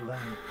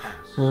Wildland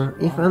Pass.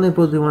 If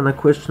anybody wanna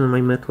question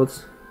my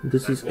methods,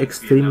 this is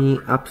extremely,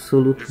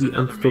 absolutely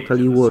and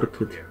totally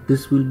worth it.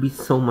 This will be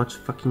so much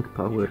fucking He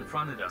power.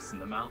 confronted us in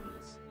the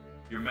mountains.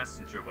 Your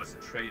messenger was a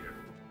traitor.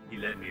 He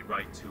led me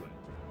right to him.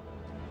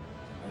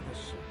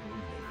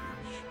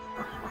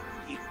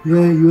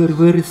 Yeah, you are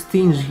very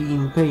stingy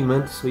in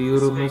payment, so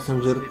your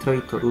messenger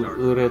traitor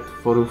read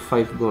for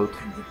 5 gold.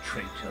 And the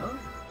traitor?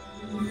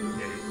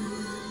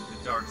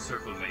 The Dark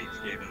Circle Mage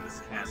gave him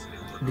this casket.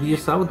 Did you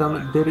saw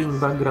that there in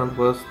background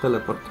was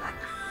teleport? Black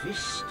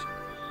Fist?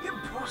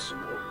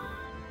 Impossible.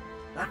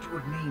 That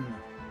would mean...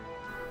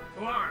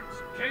 To arms!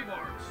 Cave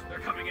arms! They're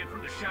coming in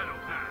from the Shadow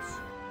Pass.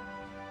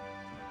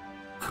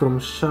 From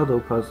Shadow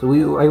Pass.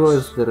 I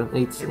was there,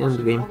 it's They must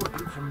endgame. have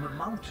followed you from the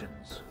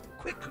mountains.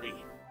 Quickly.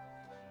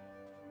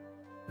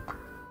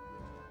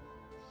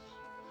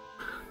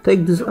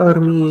 Take this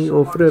army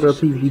of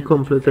relatively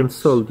competent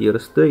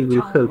soldiers, they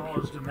will help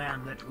you.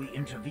 Demand that we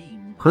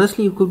intervene.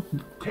 Honestly, you could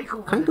Take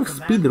over kind the of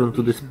command speedrun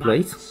to these this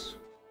place. knights.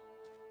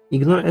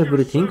 Ignore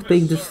everything,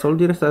 take these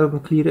soldiers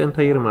and clear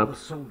entire Follow map. the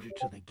soldier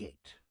to the gate.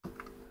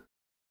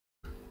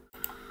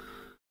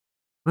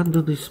 What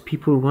do these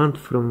people want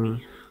from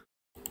me?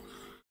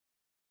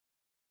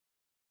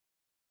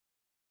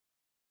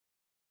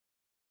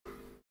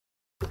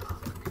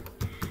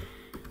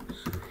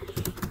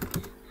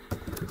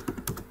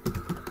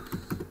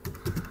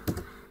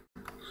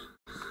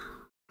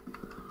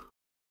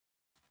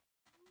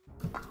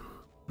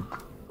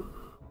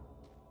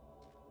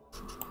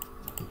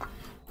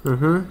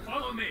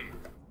 Follow me.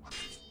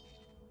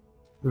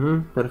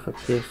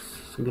 Perfect, yes,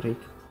 great.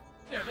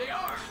 There they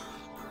are.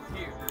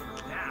 Here,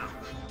 now.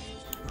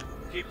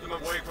 Keep them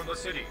away from the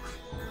city.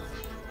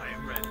 I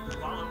am ready.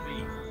 Follow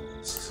me.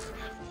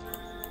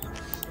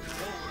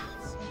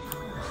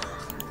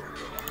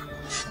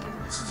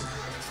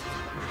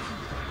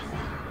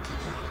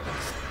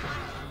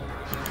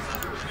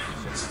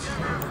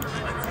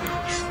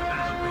 Forwards.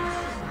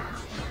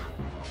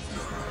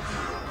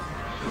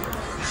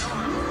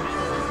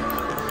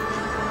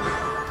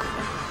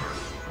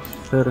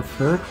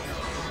 Perfect.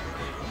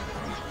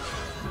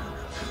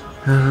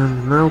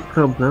 And now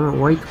problem,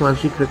 white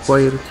magic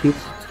required here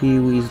 3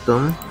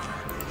 wisdom.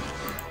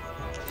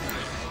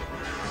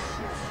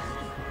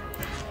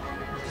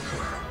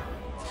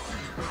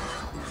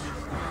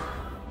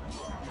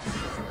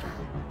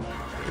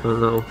 Oh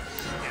no.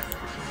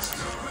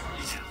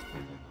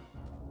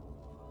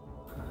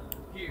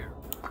 Here.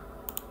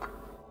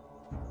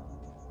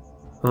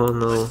 Oh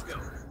no. Let's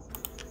go.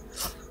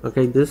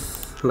 Okay, this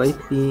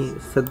slightly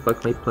set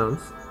back my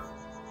plans.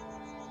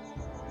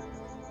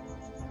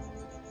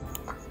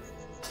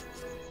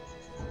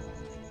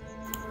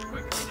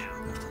 Quickly now.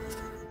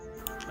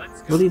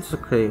 Let's go But it's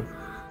okay.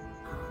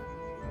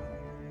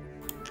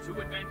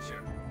 to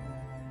adventure.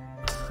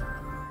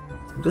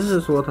 This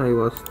is what I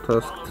was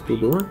tasked to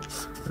do,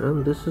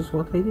 and this is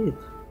what I did.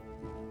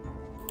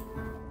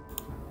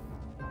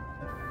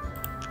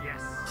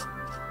 Yes.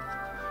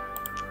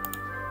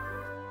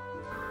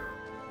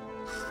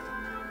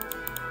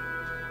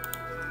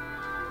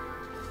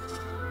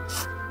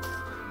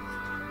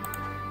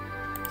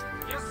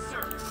 Yes,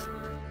 sir. Let's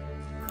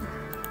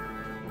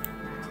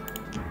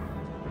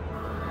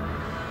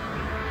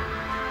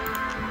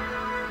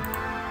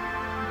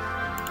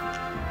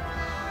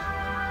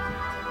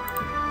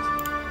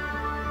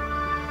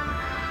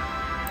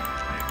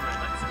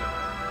go.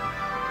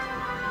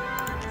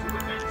 To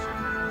adventure.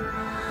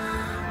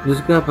 This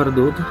gabber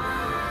dude.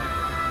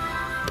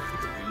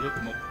 You look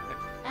more.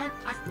 And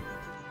I...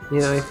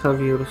 Yeah, I have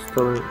your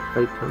stolen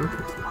item.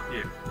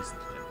 Here.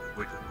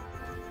 Wait.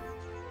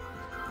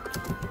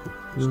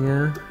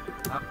 Yeah,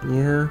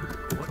 yeah,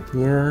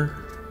 yeah,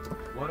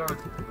 What are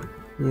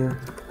yeah,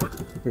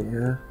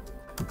 yeah,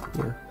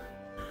 yeah.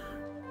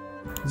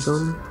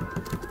 Done.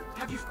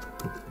 Have you...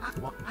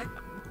 What?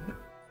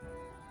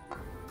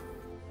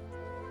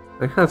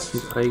 I have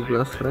his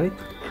eyeglass, right?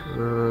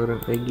 Or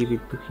I give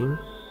it to him.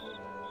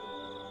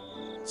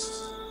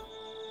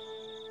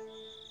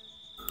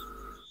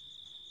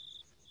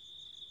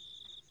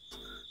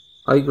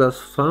 Eyeglass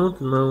found,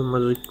 now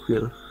magic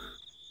quill.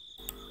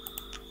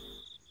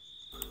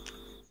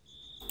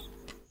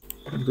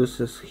 This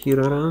is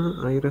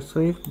Hiroran I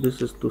received,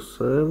 this is to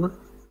sell.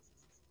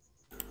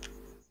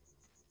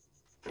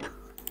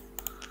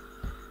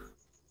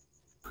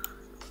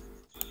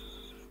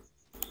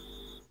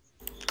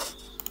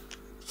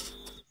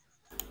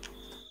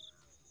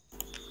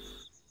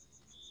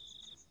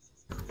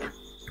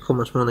 How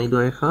much money do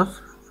I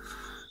have?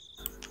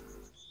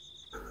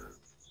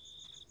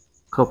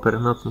 Copper,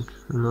 nothing,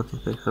 nothing,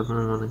 I have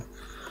no money.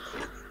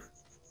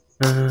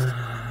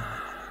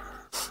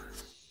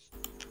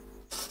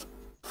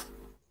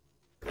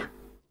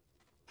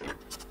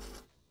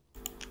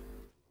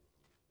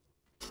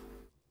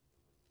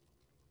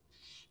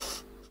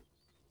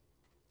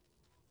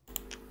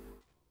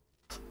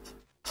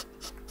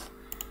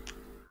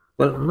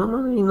 Well, no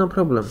money, no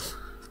problems.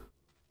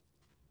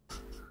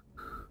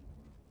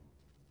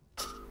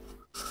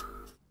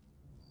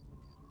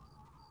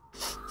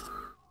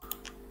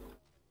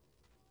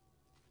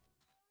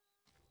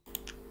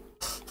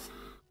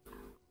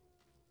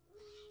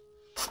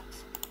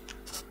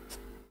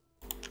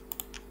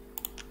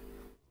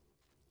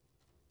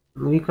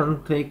 We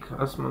can take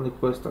as many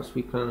quests as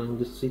we can in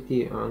this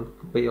city and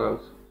bail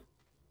out.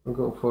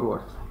 Go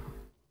forward.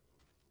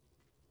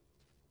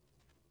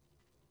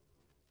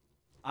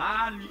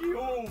 And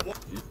you.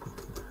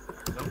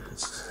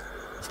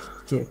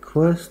 Yeah,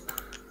 quest.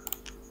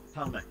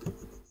 Tell me.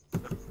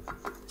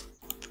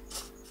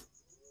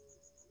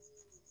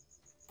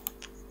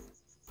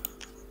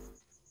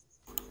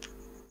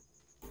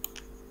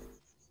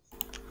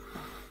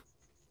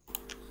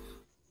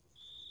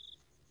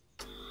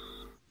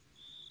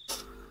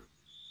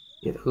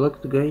 Yeah,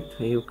 locked gate.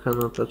 You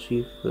cannot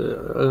achieve.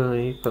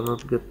 You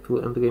cannot get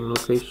to endgame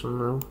location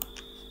now.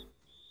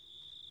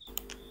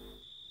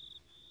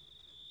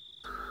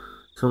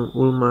 Some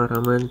Ulma,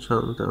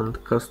 Ramenchand and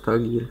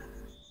Kastagir.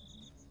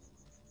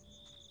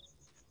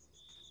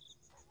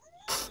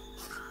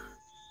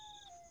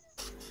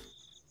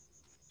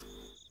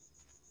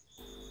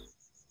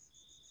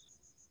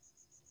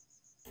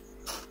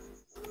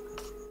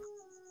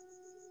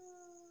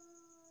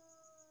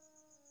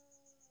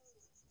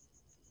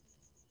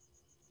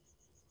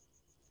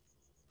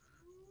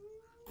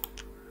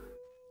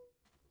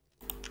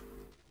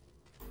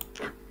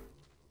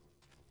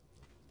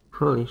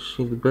 Holy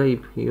shit,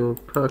 babe, you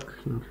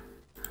fucking...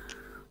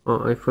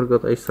 Oh, I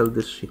forgot I sell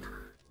this shit.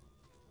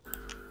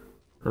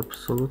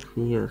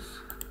 Absolutely yes.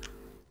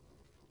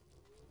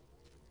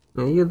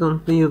 Yeah, you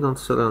don't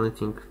sell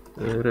anything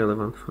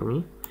relevant for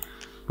me.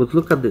 But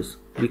look at this.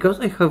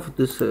 Because I have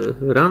this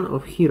run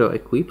of hero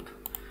equipped,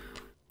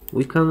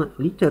 we can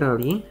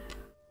literally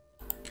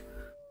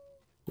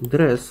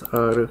dress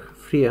our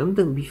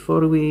friend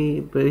before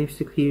we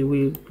basically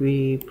will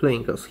be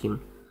playing as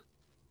him.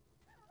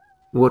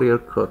 Warrior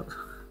Court.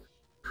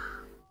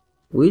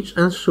 Which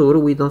ensure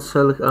we don't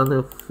sell any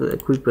of the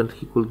equipment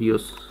he could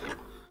use.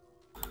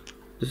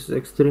 This is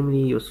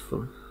extremely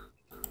useful.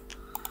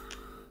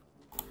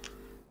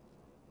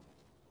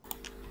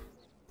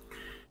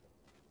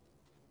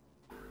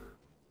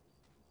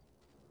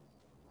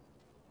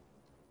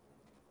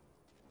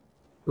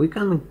 We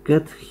can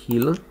get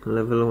heal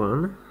level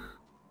 1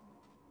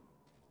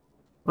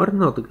 or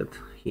not get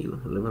heal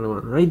level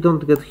 1. I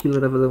don't get heal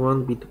level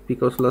 1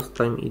 because last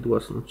time it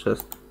was in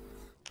chest.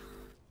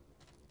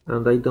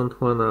 And I don't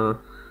wanna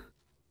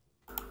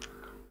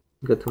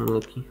get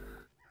unlucky.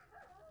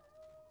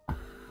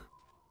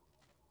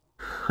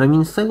 I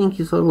mean, selling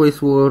is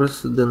always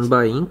worse than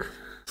buying.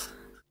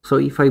 So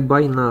if I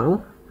buy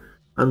now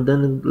and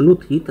then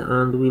loot it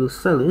and will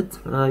sell it,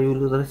 I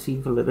will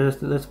receive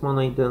less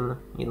money than,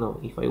 you know,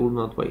 if I would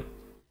not buy.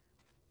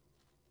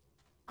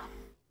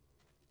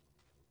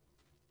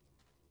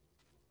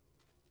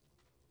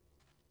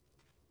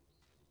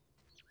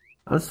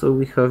 Also,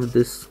 we have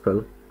this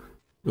spell.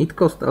 It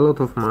costs a lot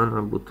of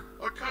mana, but...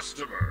 A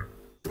customer!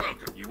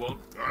 Welcome. You won't.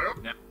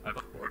 No,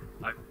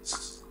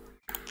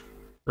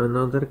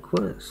 Another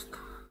quest.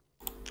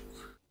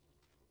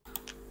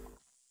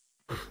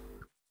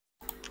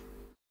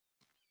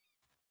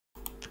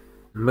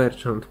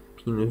 Merchant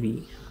Pin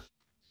V.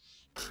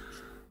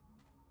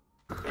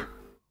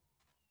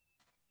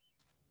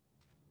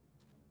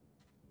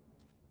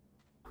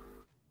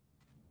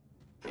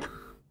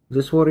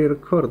 This warrior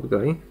court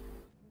guy,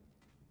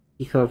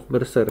 he have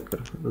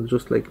berserker,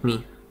 just like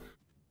me.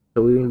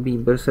 So we will be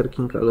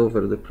berserking all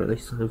over the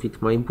place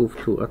with my buff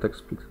to attack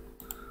speed.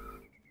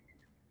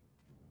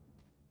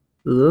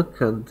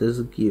 Look at this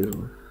gear.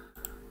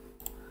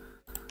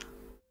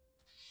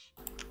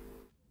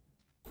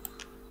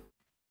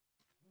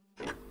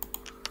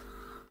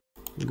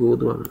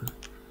 Good one.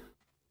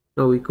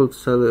 Now we could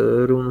sell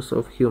runes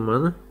of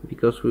human,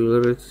 because we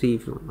will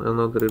receive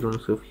another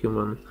runes of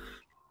human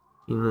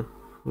in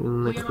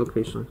next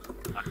location.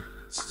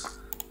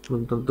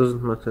 But that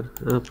doesn't matter.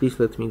 Please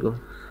let me go.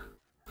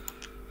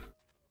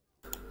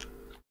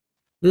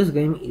 This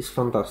game is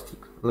fantastic.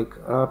 Like,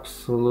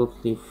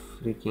 absolutely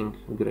freaking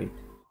great.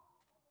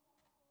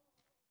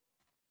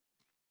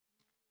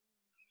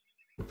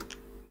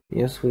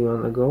 Yes, we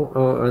wanna go.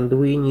 Oh, and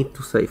we need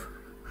to save.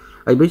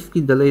 I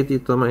basically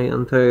deleted my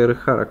entire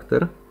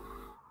character.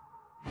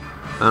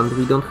 And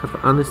we don't have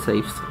any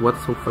saves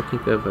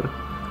whatsoever.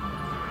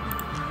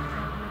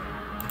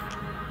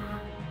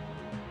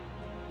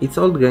 It's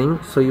old game,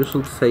 so you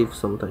should save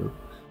sometime.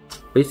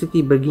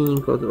 Basically,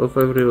 beginning of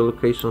every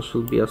location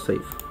should be a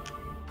save.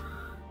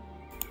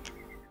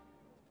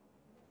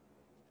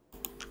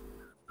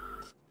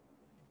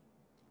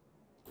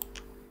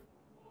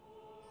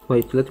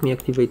 Wait, let me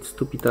activate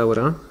stupid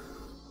aura.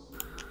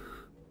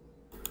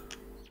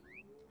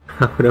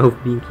 Aura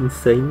of being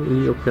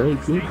insanely OP.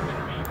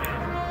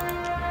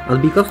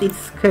 And because it's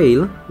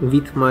scale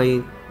with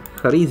my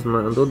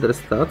charisma and other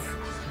stats,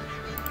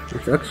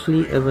 it's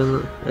actually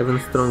even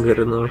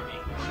stronger now.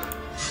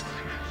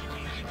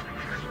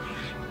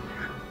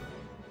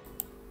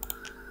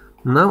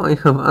 Now I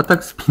have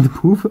attack speed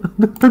buff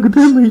and attack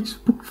damage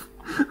buff.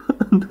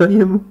 And I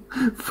am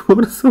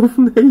force of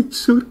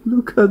nature.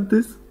 Look at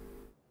this.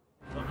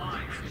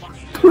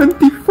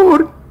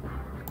 24!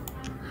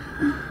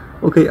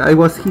 Okay, I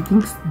was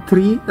hitting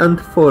 3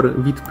 and 4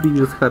 with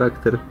previous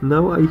character.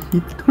 Now I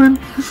hit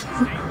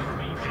 24.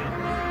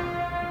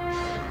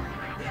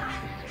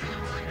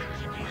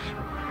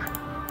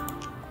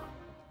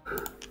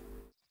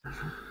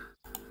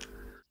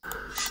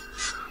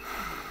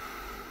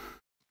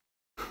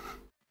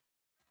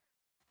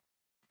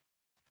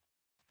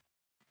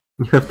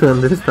 You have to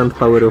understand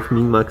power of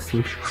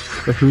min-maxing.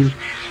 I mean...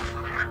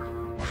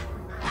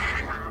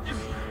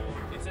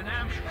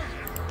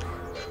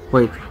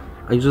 Wait,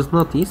 I just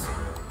noticed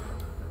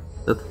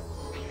that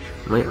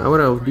my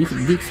aura of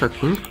dick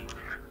sucking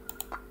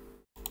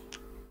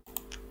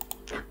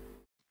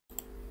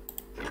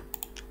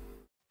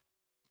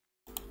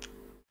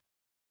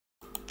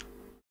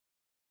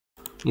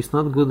is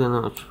not good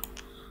enough.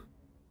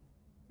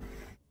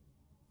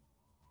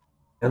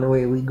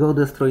 Anyway, we go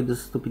destroy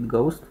this stupid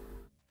ghost.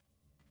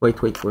 Wait.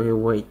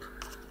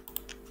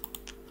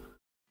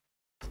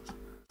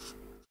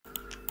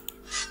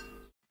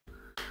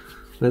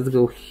 Let's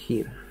go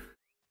here.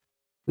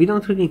 We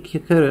don't really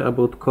care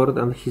about Cord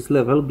and his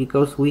level,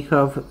 because we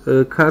have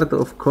a card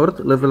of Cord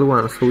level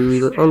 1, so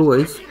we will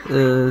always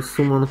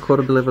summon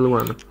Cord level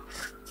 1.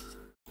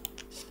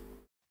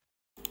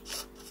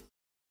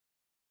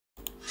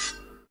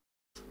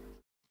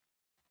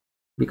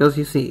 Because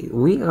you see,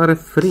 we are a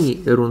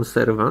free rune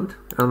servant,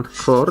 and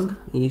Cord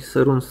is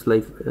a rune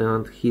slave,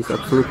 and he's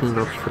absolutely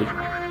not free.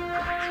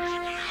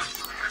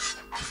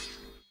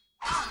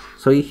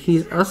 So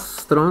he's as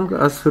strong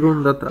as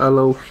rune that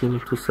allow him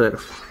to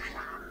serve.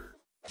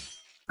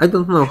 I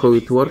don't know how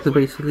it works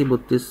basically,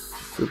 but this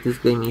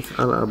game is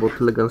all about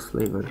legal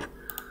slavery.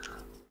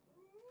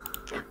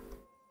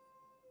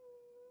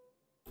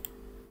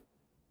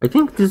 I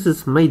think this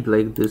is made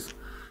like this,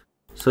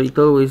 so it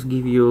always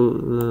gives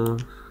you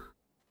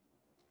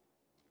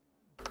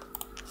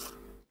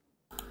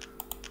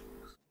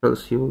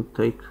spells you will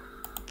take.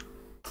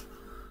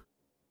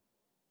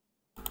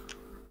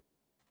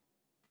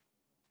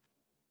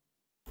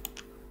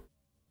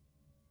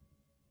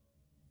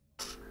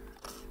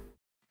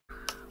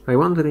 I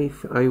wonder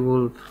if I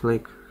would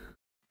like.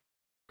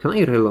 Can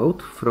I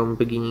reload from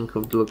beginning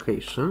of the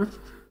location?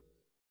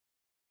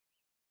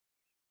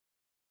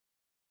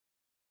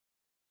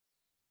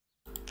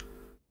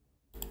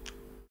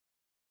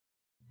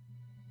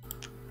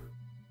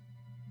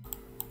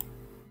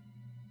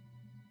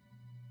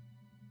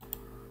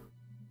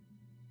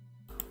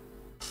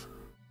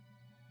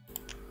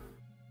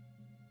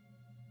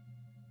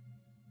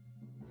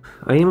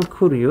 I am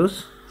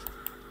curious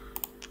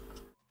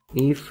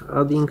if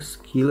adding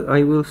skill,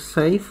 I will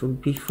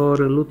save before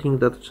looting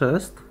that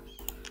chest,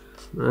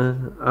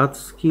 add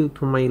skill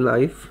to my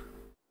life.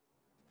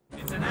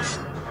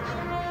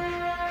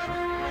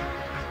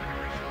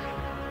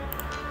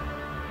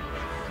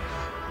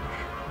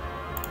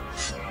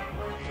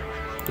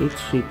 Eat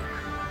shit.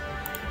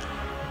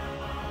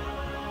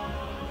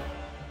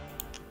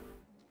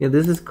 Yeah,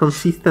 this is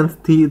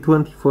consistent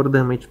 24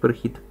 damage per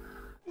hit.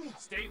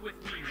 Stay with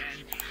me,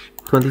 man.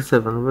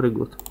 27, very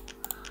good.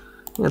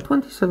 Yeah,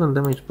 27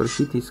 damage per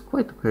hit is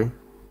quite okay.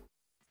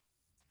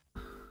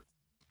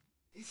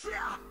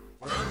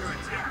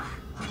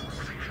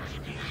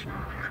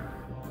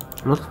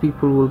 Most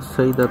people would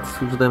say that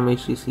such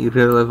damage is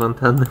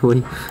irrelevant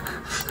anyway,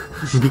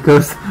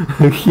 because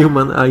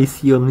human eye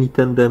see only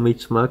 10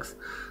 damage max,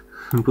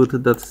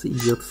 but that's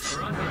idiots.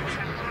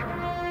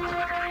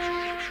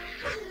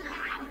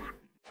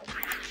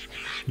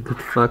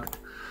 Get fucked.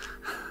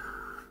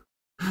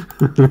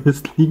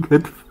 Honestly,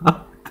 get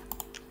fucked.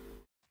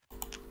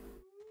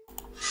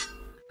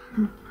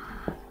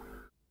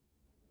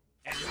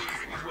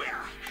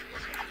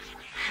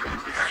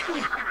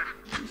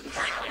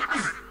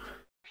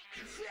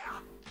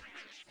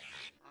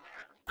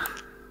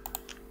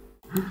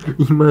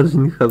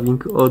 Imagine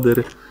having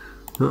other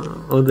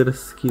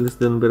skills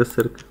than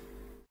Berserk.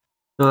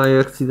 No, I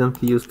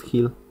accidentally used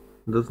heal.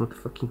 Doesn't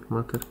fucking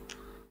matter.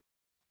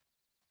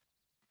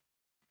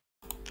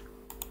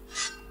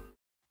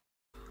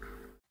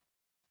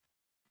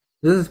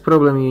 This is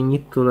problem you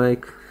need to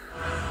like.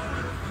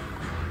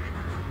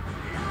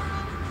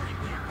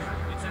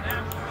 It's an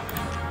ambush.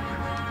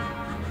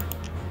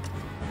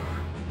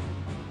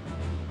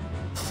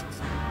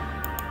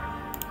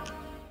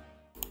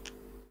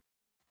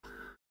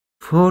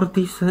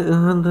 40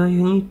 seconds, I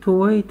need to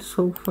wait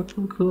so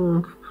fucking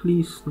long,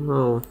 please,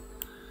 no.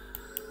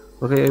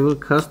 Okay, I will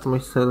cast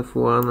myself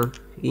 1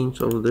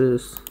 inch of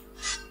this.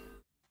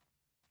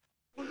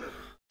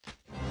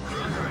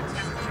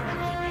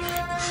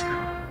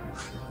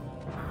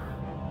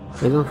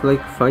 I don't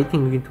like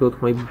fighting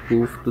without my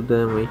buff to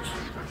damage.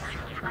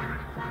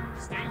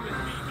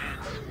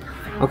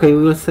 Okay,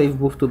 we will save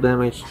buff to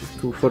damage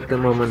for the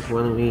moment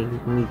when we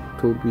need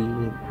to be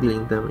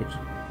dealing damage.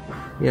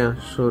 Yeah,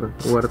 sure,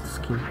 ward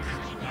skin.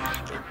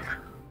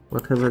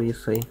 Whatever you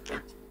say.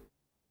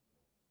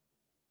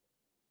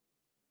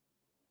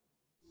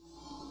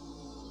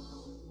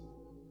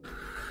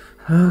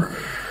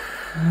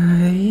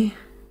 Okay.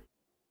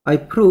 I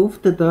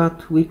proved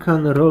that we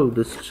can roll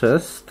this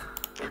chest.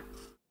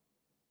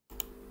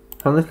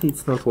 Honestly,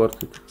 it's not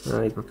worth it.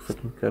 I don't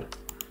fucking care.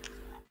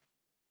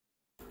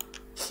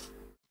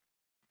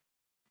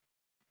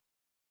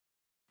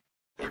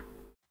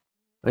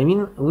 I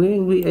mean,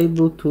 will we be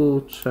able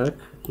to check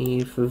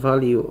if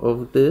value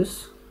of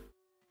this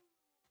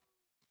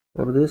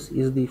or this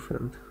is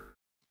different?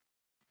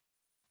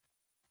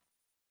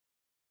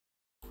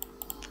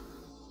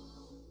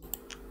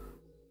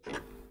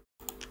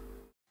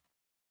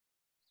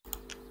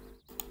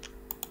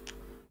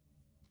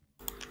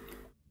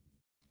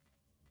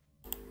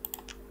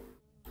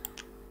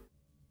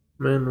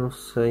 Menu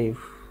save.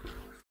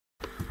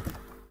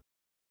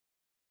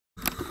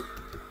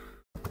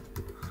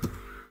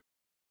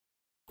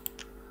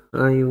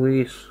 I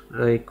wish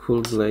I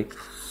could like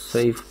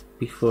save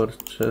before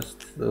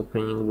chest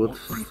opening, but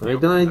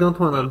I don't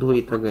wanna do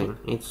it again.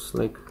 It's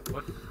like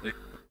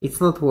it's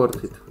not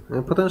worth it.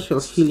 Potential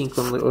healing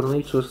on or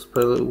nature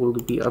spell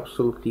would be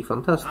absolutely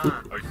fantastic.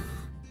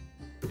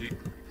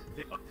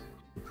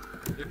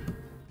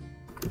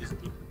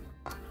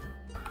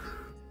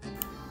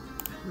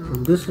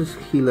 This is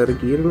healer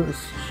gear.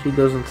 She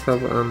doesn't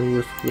have any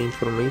useful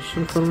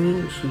information for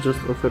me. She just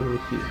offered me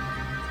heal,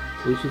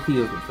 which is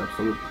useless,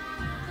 absolutely.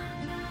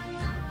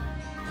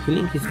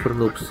 Healing is for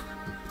noobs.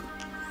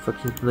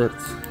 Fucking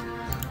nerds.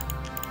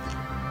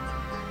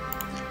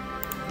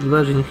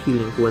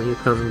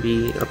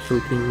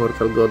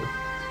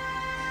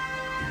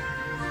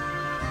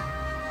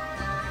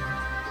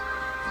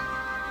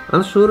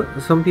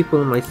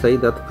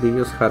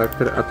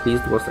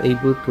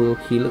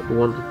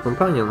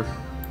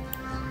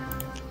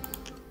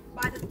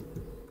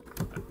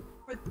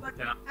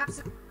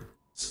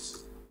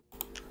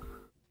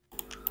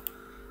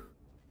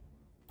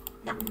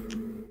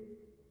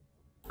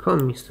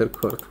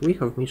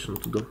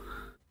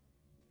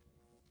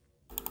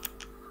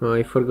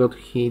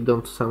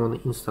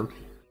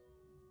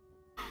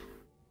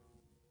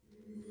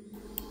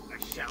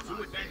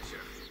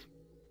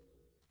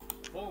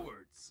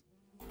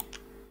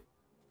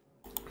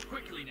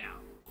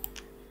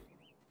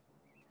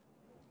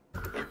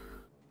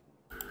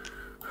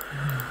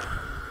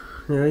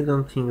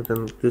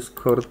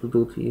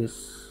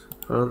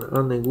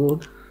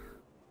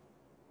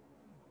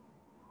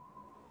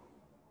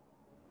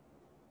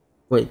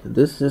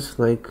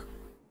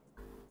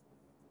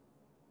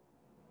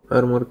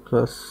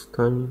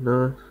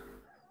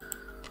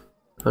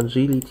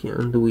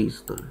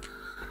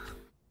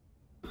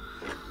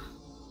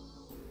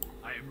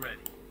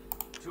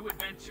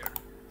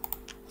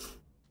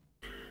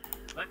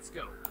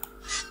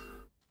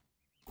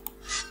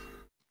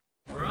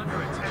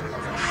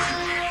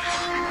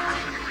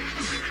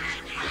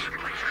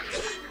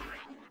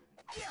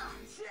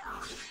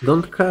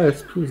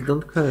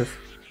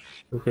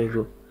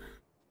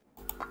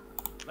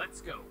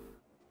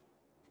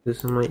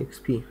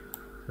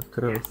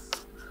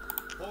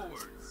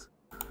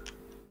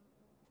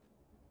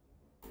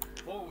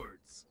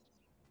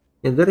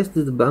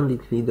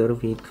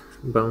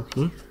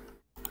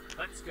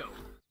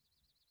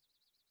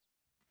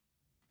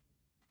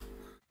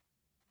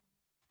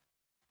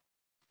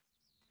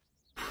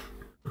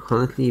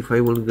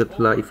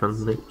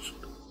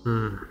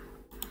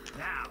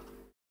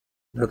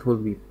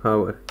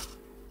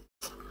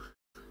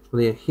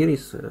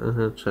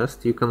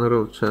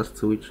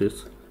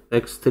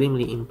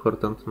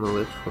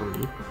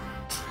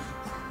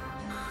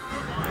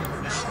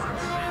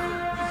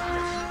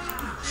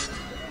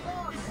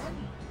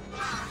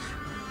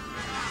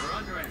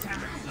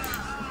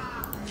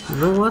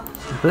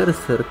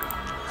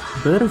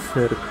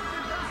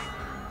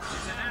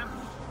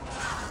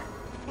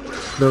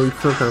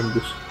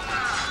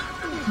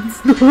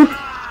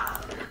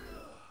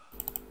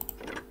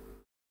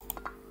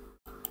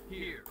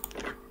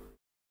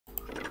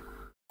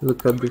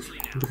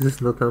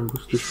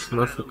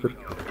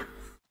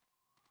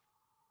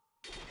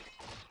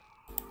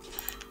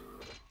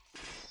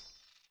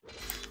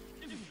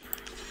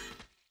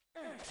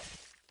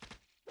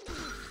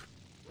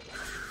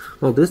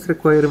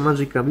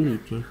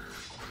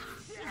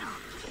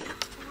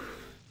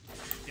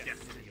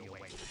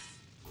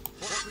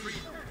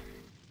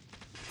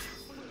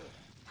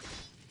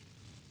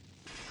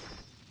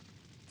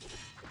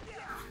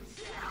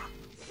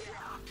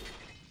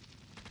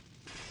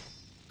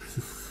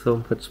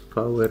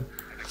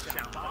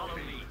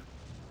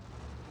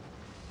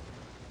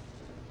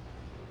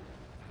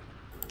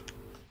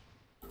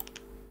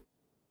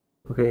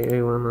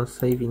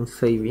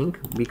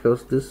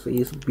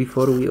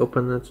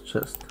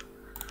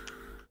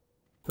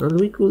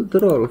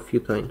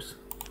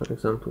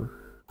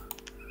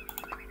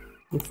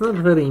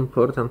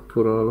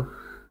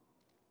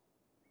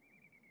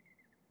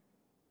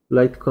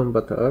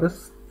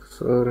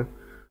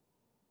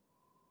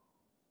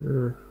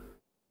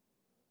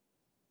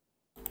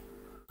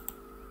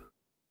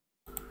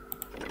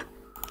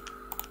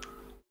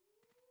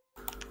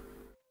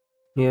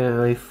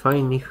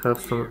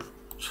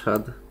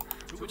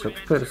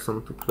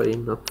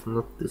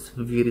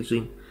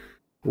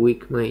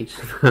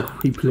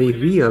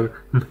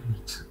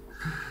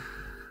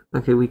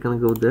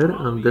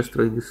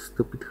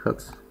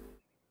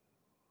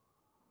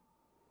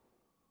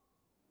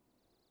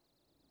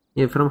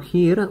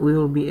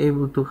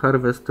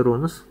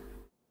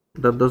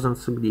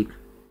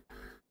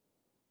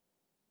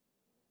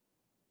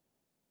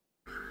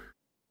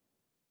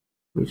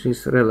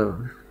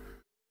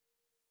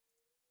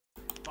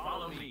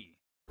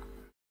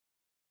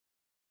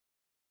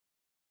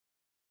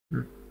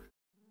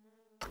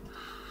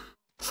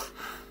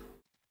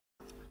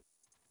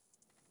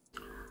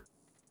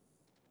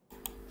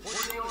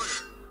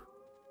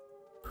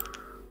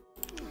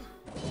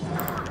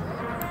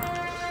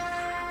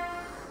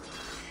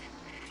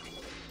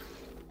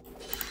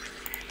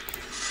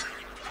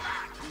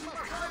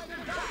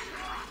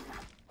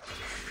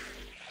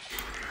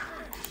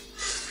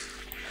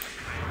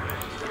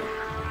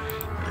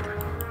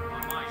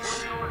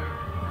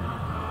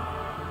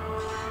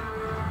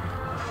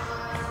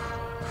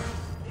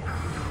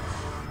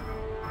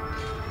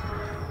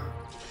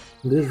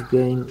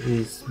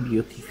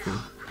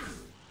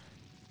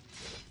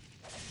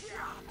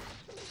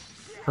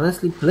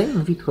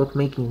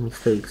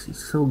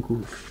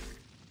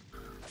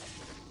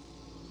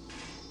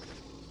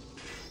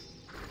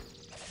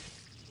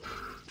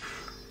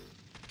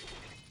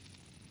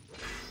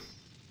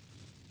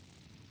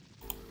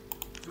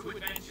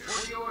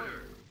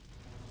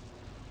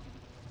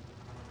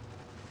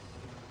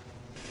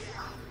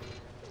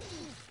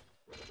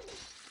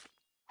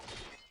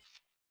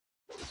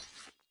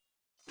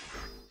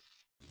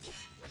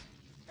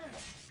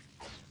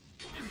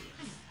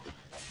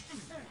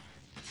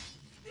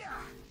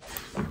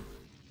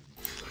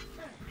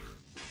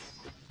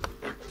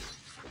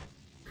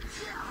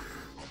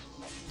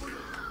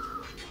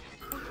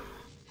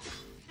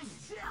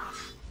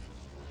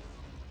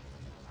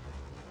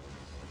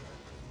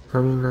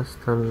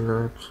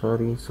 Stamina,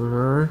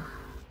 charisma.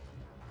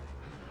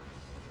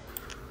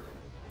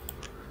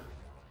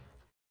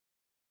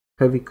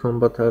 Heavy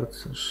combat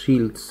arts,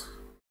 shields.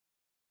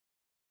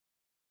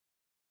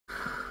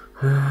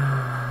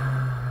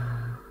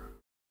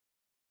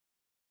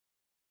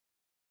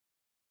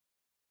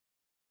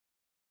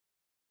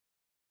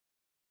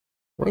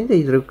 Why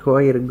they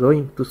require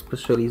going to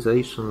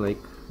specialization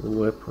like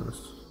weapons?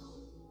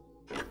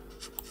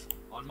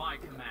 On my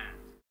command.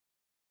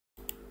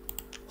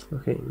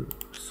 Okay,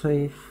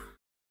 save.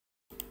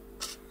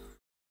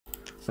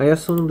 I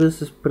assume this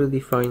is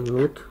predefined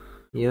loot.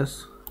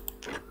 Yes.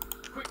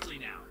 Quickly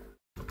now.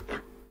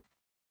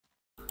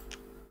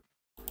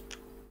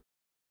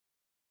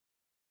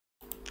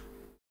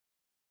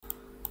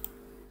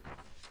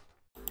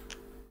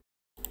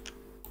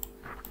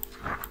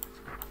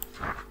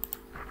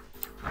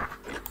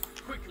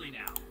 Quickly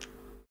now.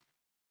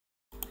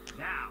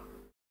 Now.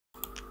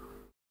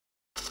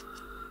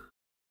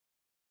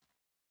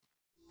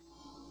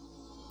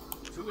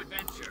 To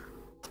adventure.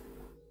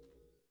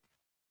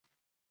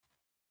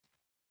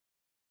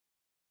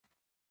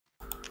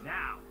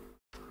 Now.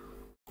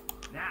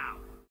 Now.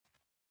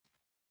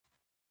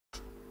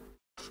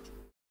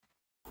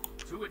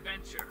 To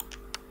adventure.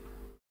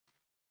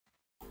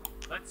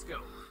 Let's go.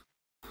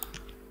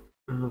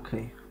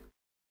 Okay.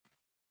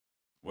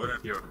 What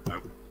if you're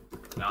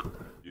not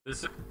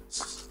this?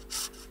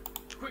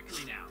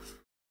 Quickly now.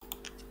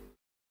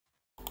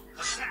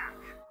 Attack.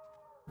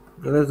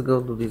 Let's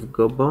go to this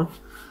Gobo.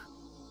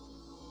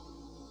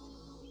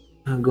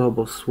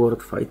 Gobo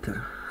sword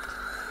fighter.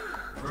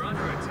 We're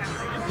under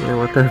attack. Yeah,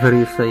 whatever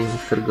you say,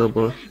 Mr.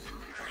 Gobo.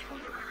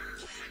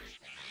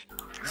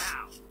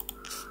 Now.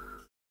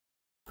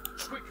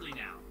 Quickly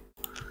now.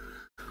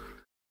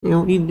 You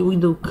know, we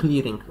do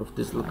clearing of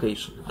this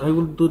location. I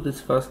will do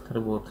this faster,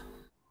 but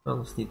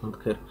honestly don't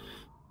care.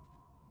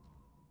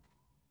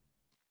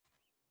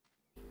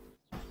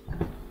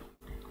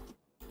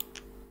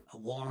 A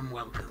warm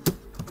welcome.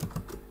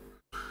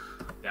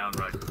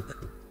 Downright.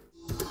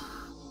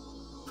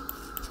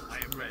 I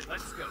am ready.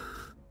 Let's go.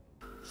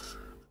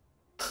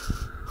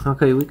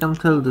 Okay, we can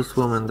tell this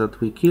woman that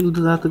we killed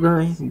that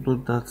guy,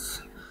 but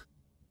that's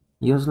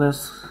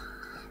useless.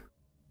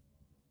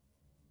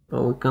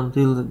 Or we can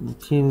tell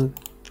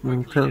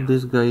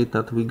this guy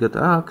that we get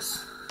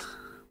axe.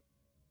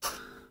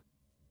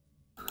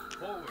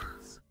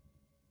 Forwards.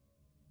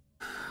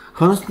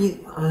 Honestly,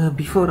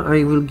 before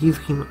I will give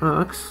him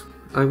axe,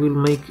 I will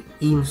make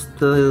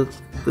instead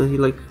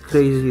like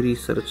crazy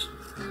research.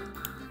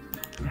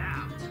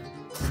 Now.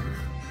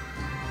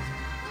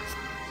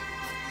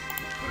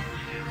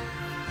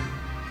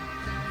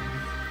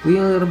 We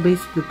are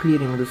basically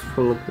clearing this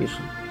whole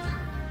location.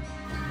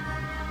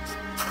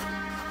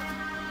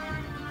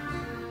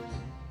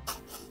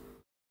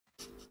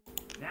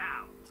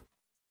 Now.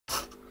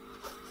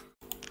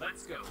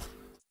 Let's go.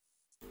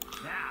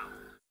 Now.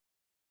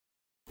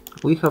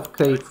 We have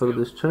K for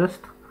this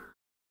chest,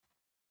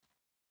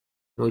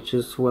 which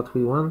is what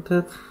we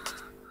wanted.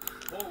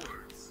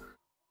 Forwards.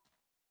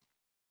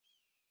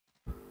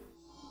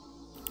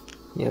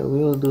 Yeah, we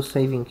will do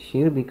saving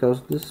here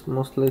because this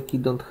most likely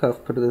don't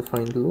have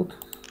predefined loot.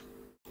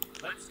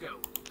 Let's go.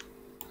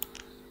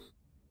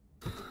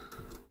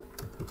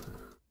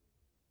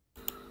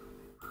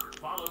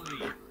 Follow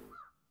me.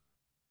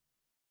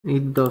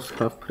 It does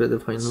have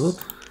predefined loot,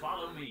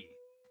 Follow me.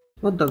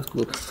 but that's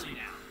good. Quickly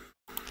now.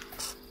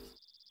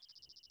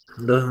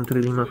 Doesn't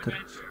really To matter.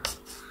 adventure.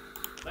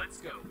 Let's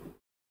go.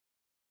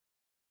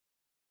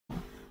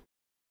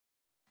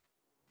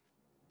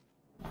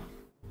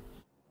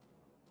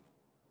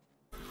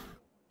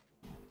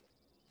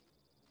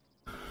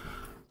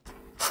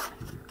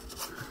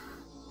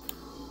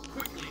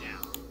 Quickly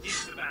now.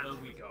 Into battle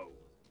we go.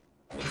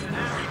 It's an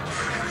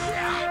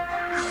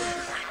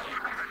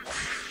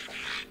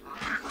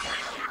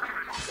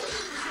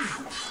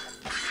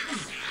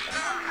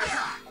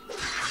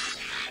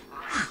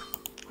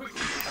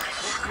quickly.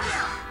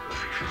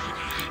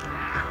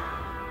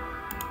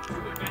 To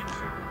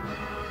adventure.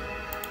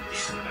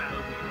 Into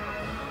battle we go.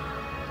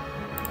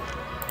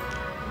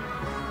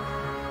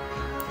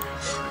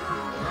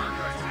 We're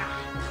under attack.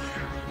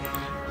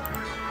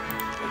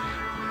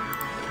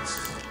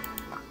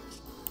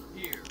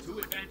 Here, to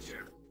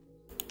adventure.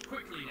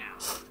 Quickly now.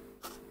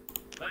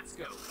 Let's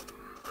go.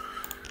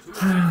 To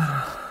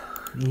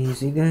adventure.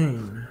 Easy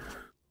game.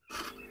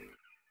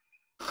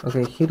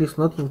 Okay, here is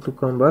nothing to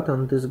combat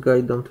and this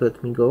guy don't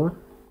let me go.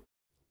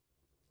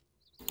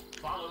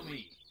 Follow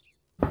me.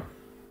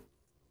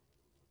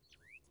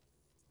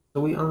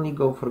 So we only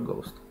go for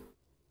ghost.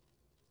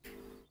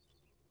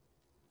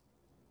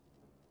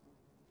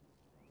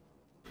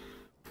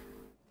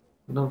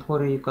 Don't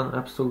worry, you can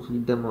absolutely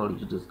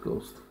demolish this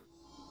ghost.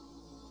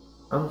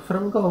 And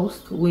from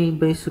ghost, we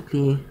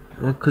basically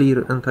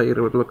clear entire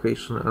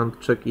location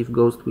and check if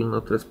ghost will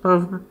not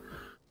respawn.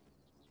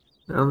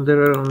 And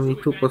there are only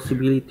two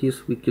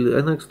possibilities: we kill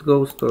a next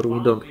ghost or we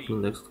don't kill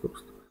next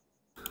ghost.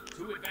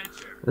 To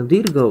adventure.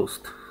 Dear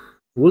ghost,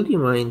 Would you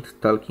mind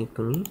talking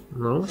to me?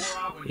 No?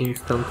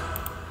 Instant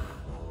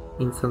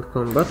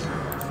combat?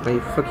 I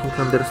fucking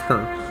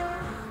understand.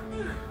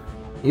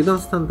 You don't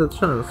stand a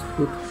chance.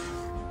 Good.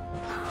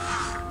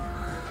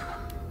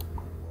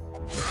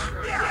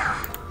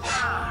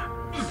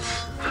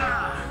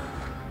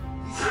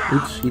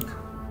 Eat shit.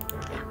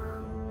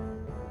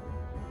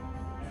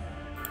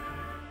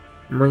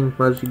 Mind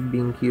magic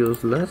being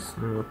useless,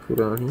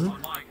 naturally.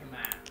 On my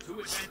command, to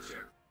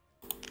adventure.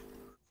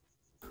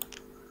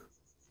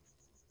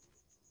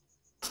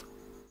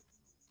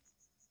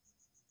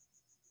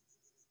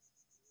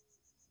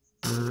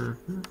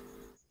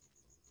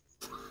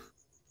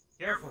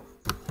 Careful.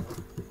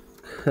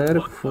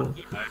 Careful.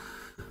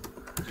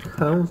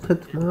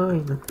 Haunted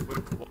mine.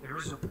 There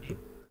is a...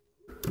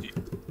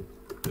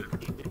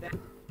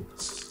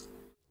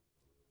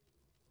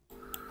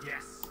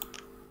 Yes.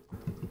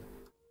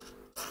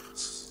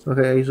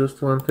 Okay, I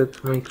just wanted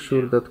to make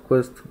sure that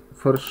quest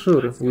for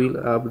sure will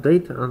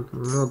update and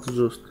not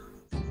just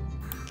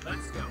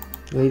Let's go.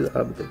 will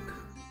update.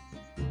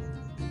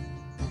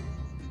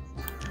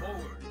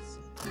 Forwards.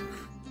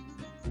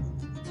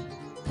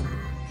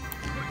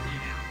 Quickly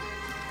now.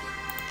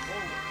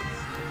 Forwards.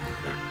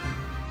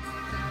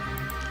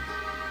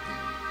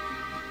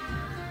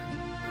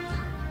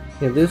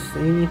 Yeah, this,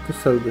 you need to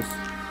sell this.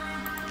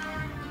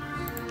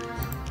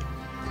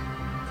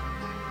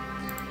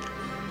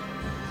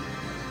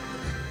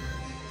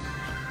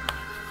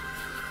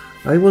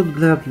 I would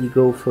gladly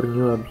go for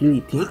new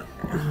ability,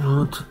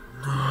 but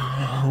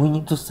we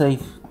need to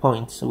save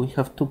points. We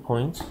have 2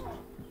 points.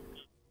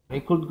 I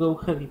could go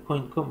heavy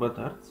point combat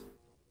arts.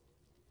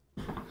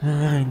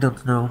 I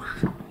don't know.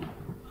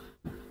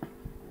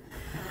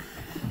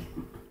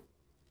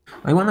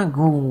 I wanna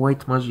go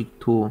white magic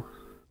 2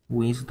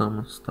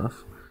 wisdom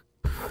stuff,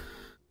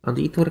 and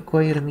it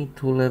require me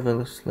to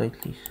level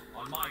slightly.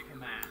 On my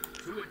command,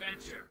 to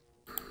adventure.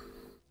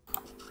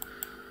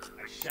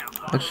 I shall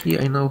follow. Actually,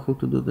 I know how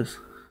to do this.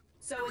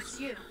 So it's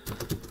you.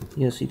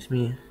 Yes, it's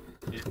me.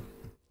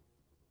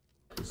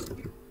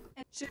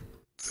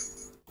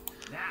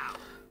 Now.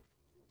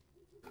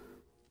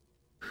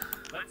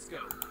 Let's go.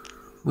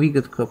 We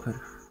get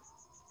copper.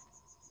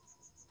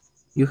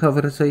 You have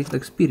a received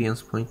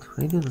experience point.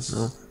 I didn't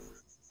know.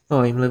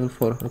 Oh, I'm level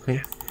 4,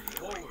 okay.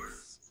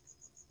 Forwards.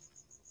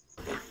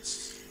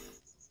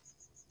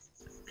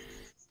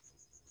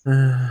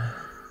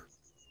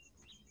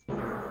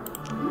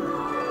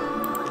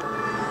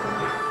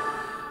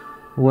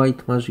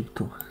 White magic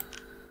 2.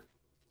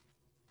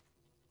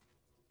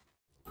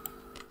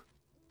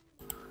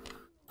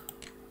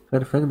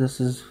 Perfect, this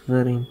is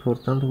very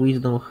important.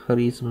 Wisdom,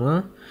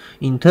 charisma.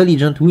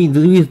 Intelligent,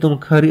 wisdom,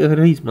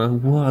 charisma.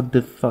 What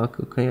the fuck?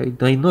 Okay, I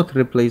did not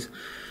replace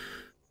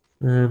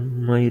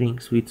my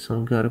rings with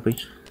some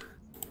garbage.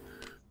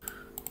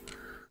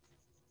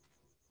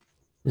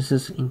 This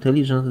is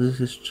intelligence, this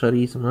is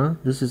charisma.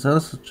 This is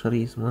also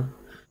charisma.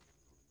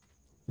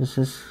 This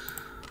is...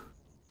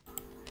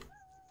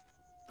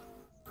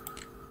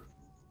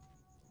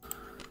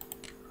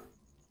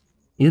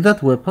 Is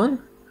that weapon?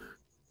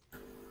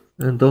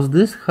 And does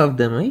this have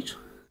damage?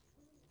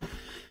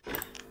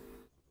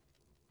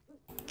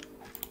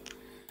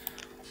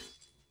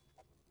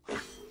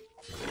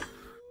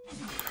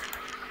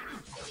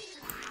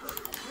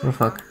 Oh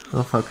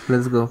fuck,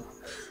 let's go.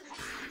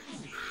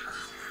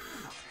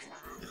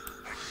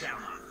 I shall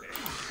not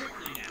fail.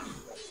 Quickly now.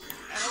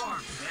 At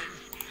arms, men.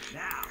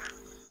 Now.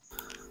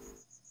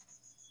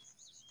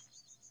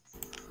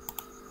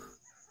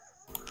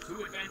 To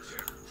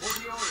adventure. For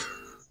the order.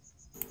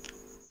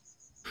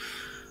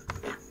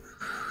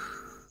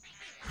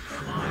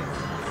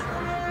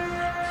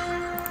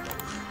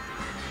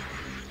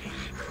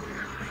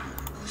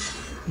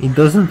 It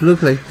doesn't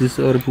look like this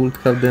orb would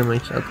have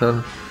damage at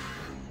all.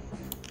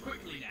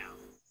 Quickly now.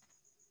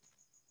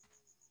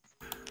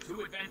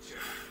 To adventure.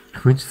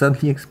 Which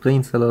sadly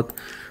explains a lot.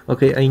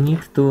 Okay, I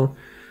need to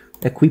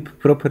equip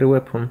proper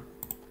weapon.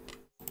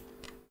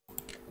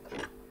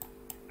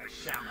 I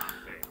shall not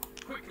fail.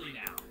 Quickly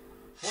now.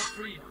 For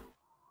freedom.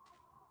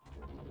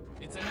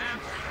 It's an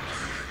ambush.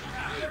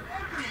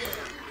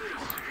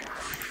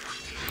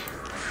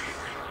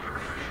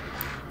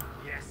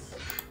 Yes.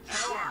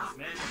 At arms,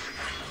 men.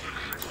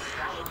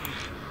 Follow me.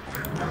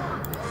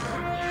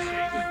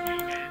 Stay with me,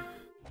 men.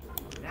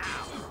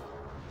 Now.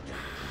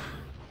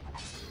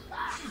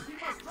 He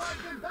must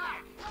drive them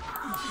back!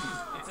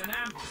 It's an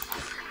ambush.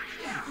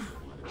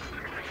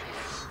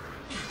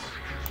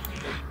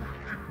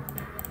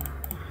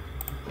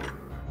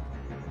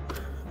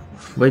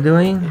 By the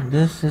way,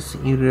 this is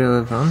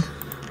irrelevant.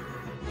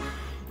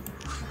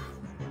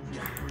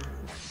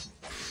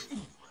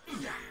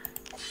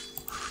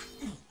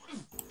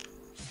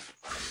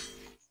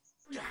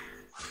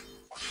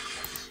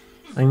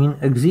 I mean,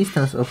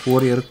 existence of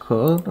warrior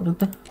code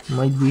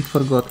might be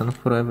forgotten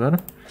forever.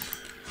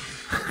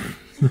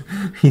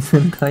 His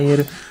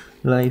entire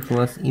life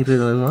was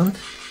irrelevant.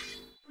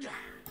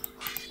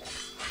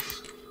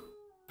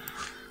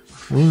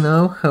 We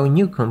now have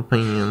new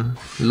companion.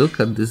 Look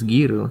at this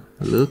girl.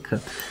 Look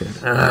at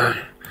her.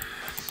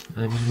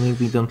 I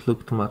maybe don't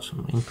look too much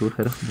into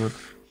her, but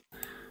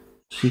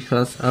she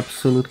has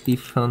absolutely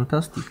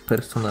fantastic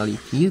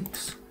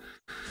personalities,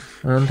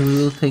 and we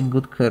will take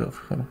good care of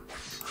her.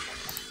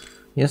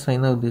 Yes, I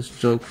know this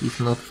joke is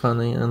not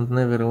funny and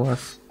never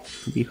was,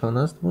 to be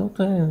honest, but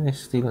I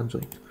still enjoy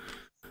it.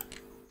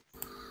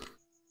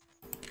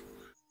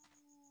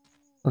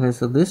 Okay,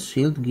 so this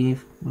shield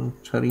gives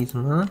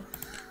charisma.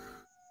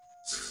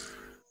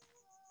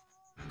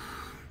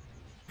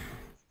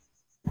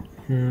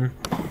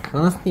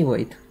 Honestly,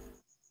 wait.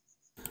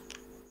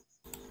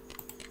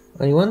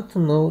 I want to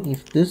know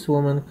if this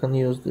woman can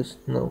use this.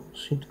 No,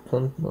 she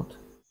can't not.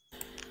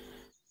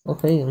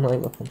 Okay, my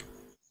weapon.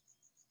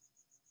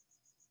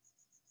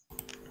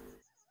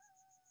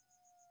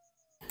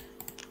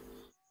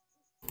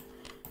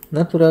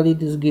 Naturally,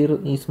 this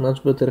girl is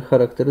much better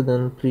character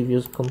than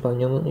previous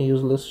companion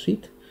useless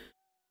shit.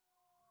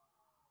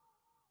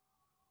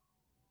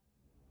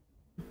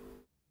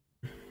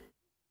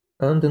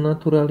 And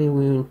naturally,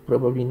 we will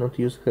probably not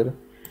use her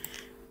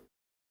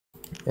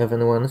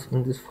even once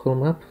in this full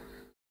map.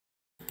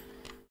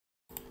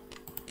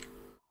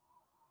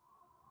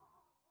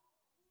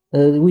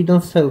 We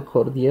don't sell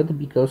cord yet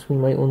because we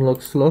might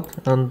unlock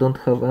slot and don't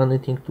have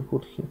anything to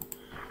put here.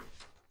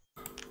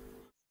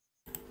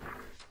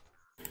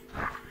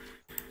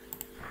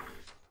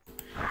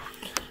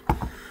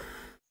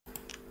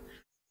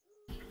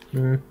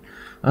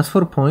 As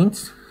for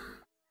points,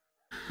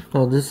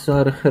 oh, these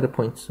are her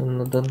points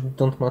and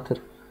don't matter.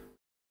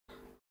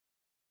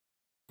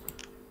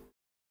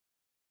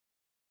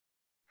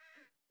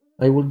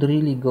 I would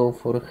really go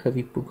for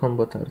heavy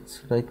combat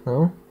arts right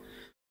now,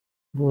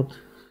 but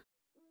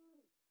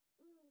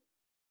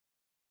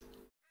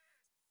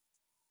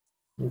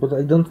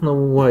I don't know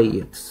why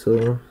yet,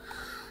 so...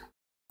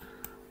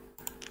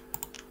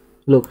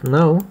 Look,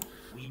 now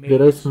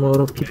there is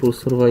more people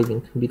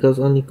surviving, because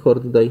only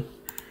Cord died.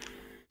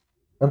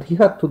 And he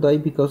had to die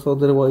because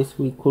otherwise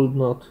we could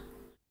not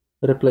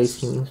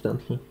replace him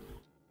instantly.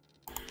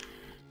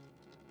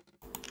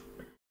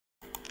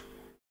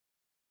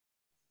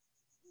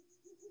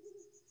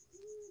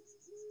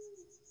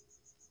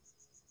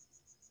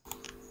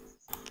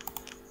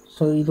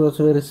 So it was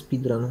very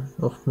speedrun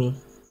of me.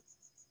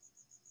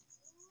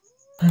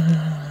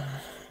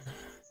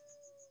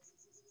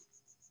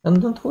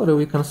 And don't worry,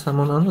 we can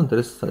summon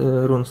another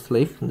rune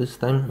slave, this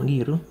time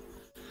Giru,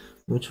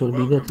 which will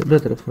be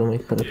better for my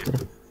character.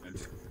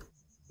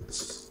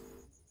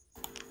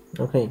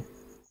 Okay.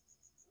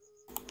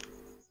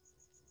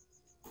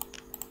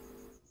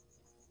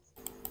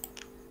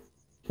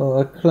 So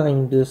I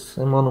climbed this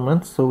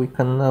monument, so we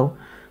can now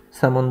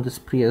summon this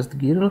priest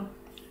girl.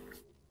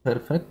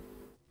 Perfect.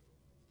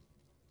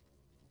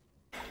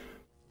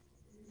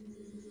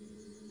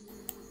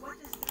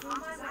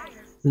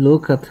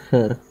 Look at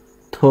her.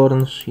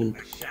 Torn shield.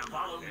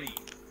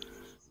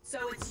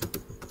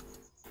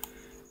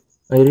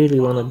 I really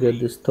wanna get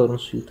this torn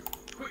shield.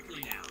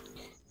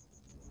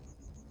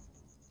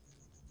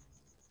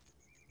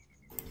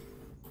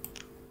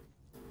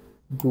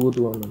 Good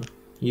woman.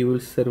 You will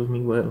serve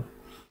me well.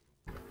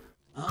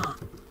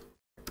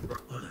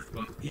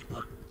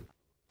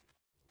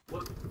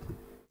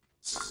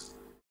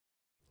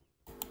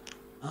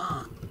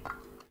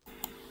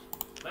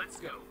 Let's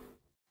go.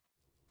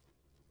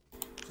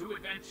 To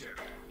adventure.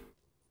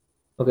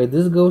 Okay,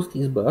 this ghost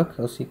is back,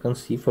 as you can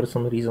see, for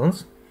some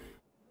reasons.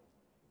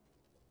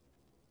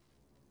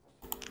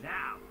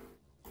 Now.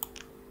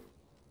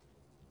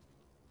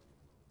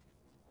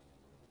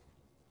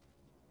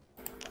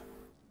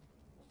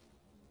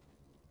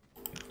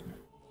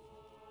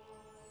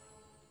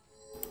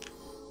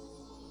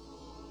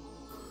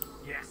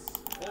 Yes,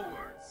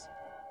 forwards.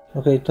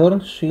 Okay, Torn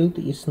Shield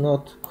is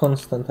not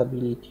constant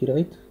ability,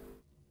 right?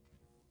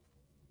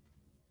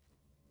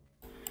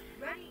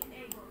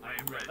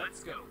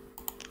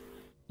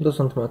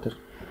 Doesn't matter.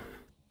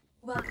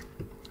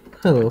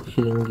 Hello,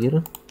 healing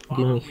gear.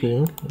 Give me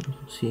healing.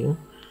 See you.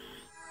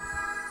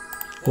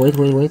 Wait.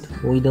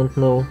 We don't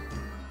know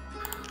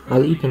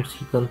all items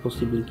he can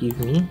possibly give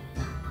me.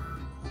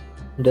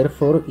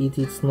 Therefore, it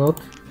is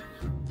not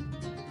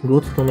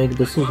good to make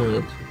decision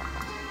yet.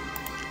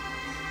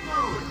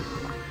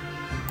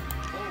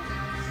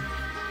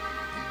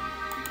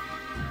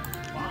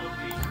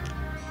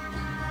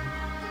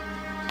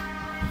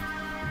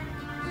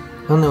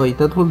 Anyway,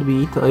 that would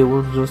be it. I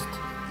will just...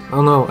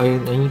 Oh no, I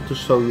need to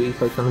show you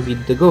if I can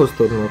beat the ghost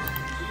or not.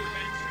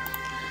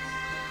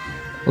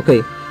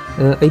 Okay,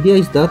 idea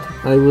is that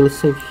I will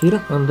save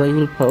here and I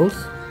will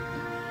pause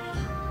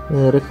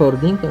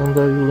recording and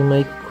I will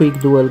make quick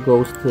duel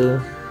ghost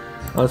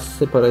as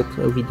separate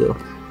video.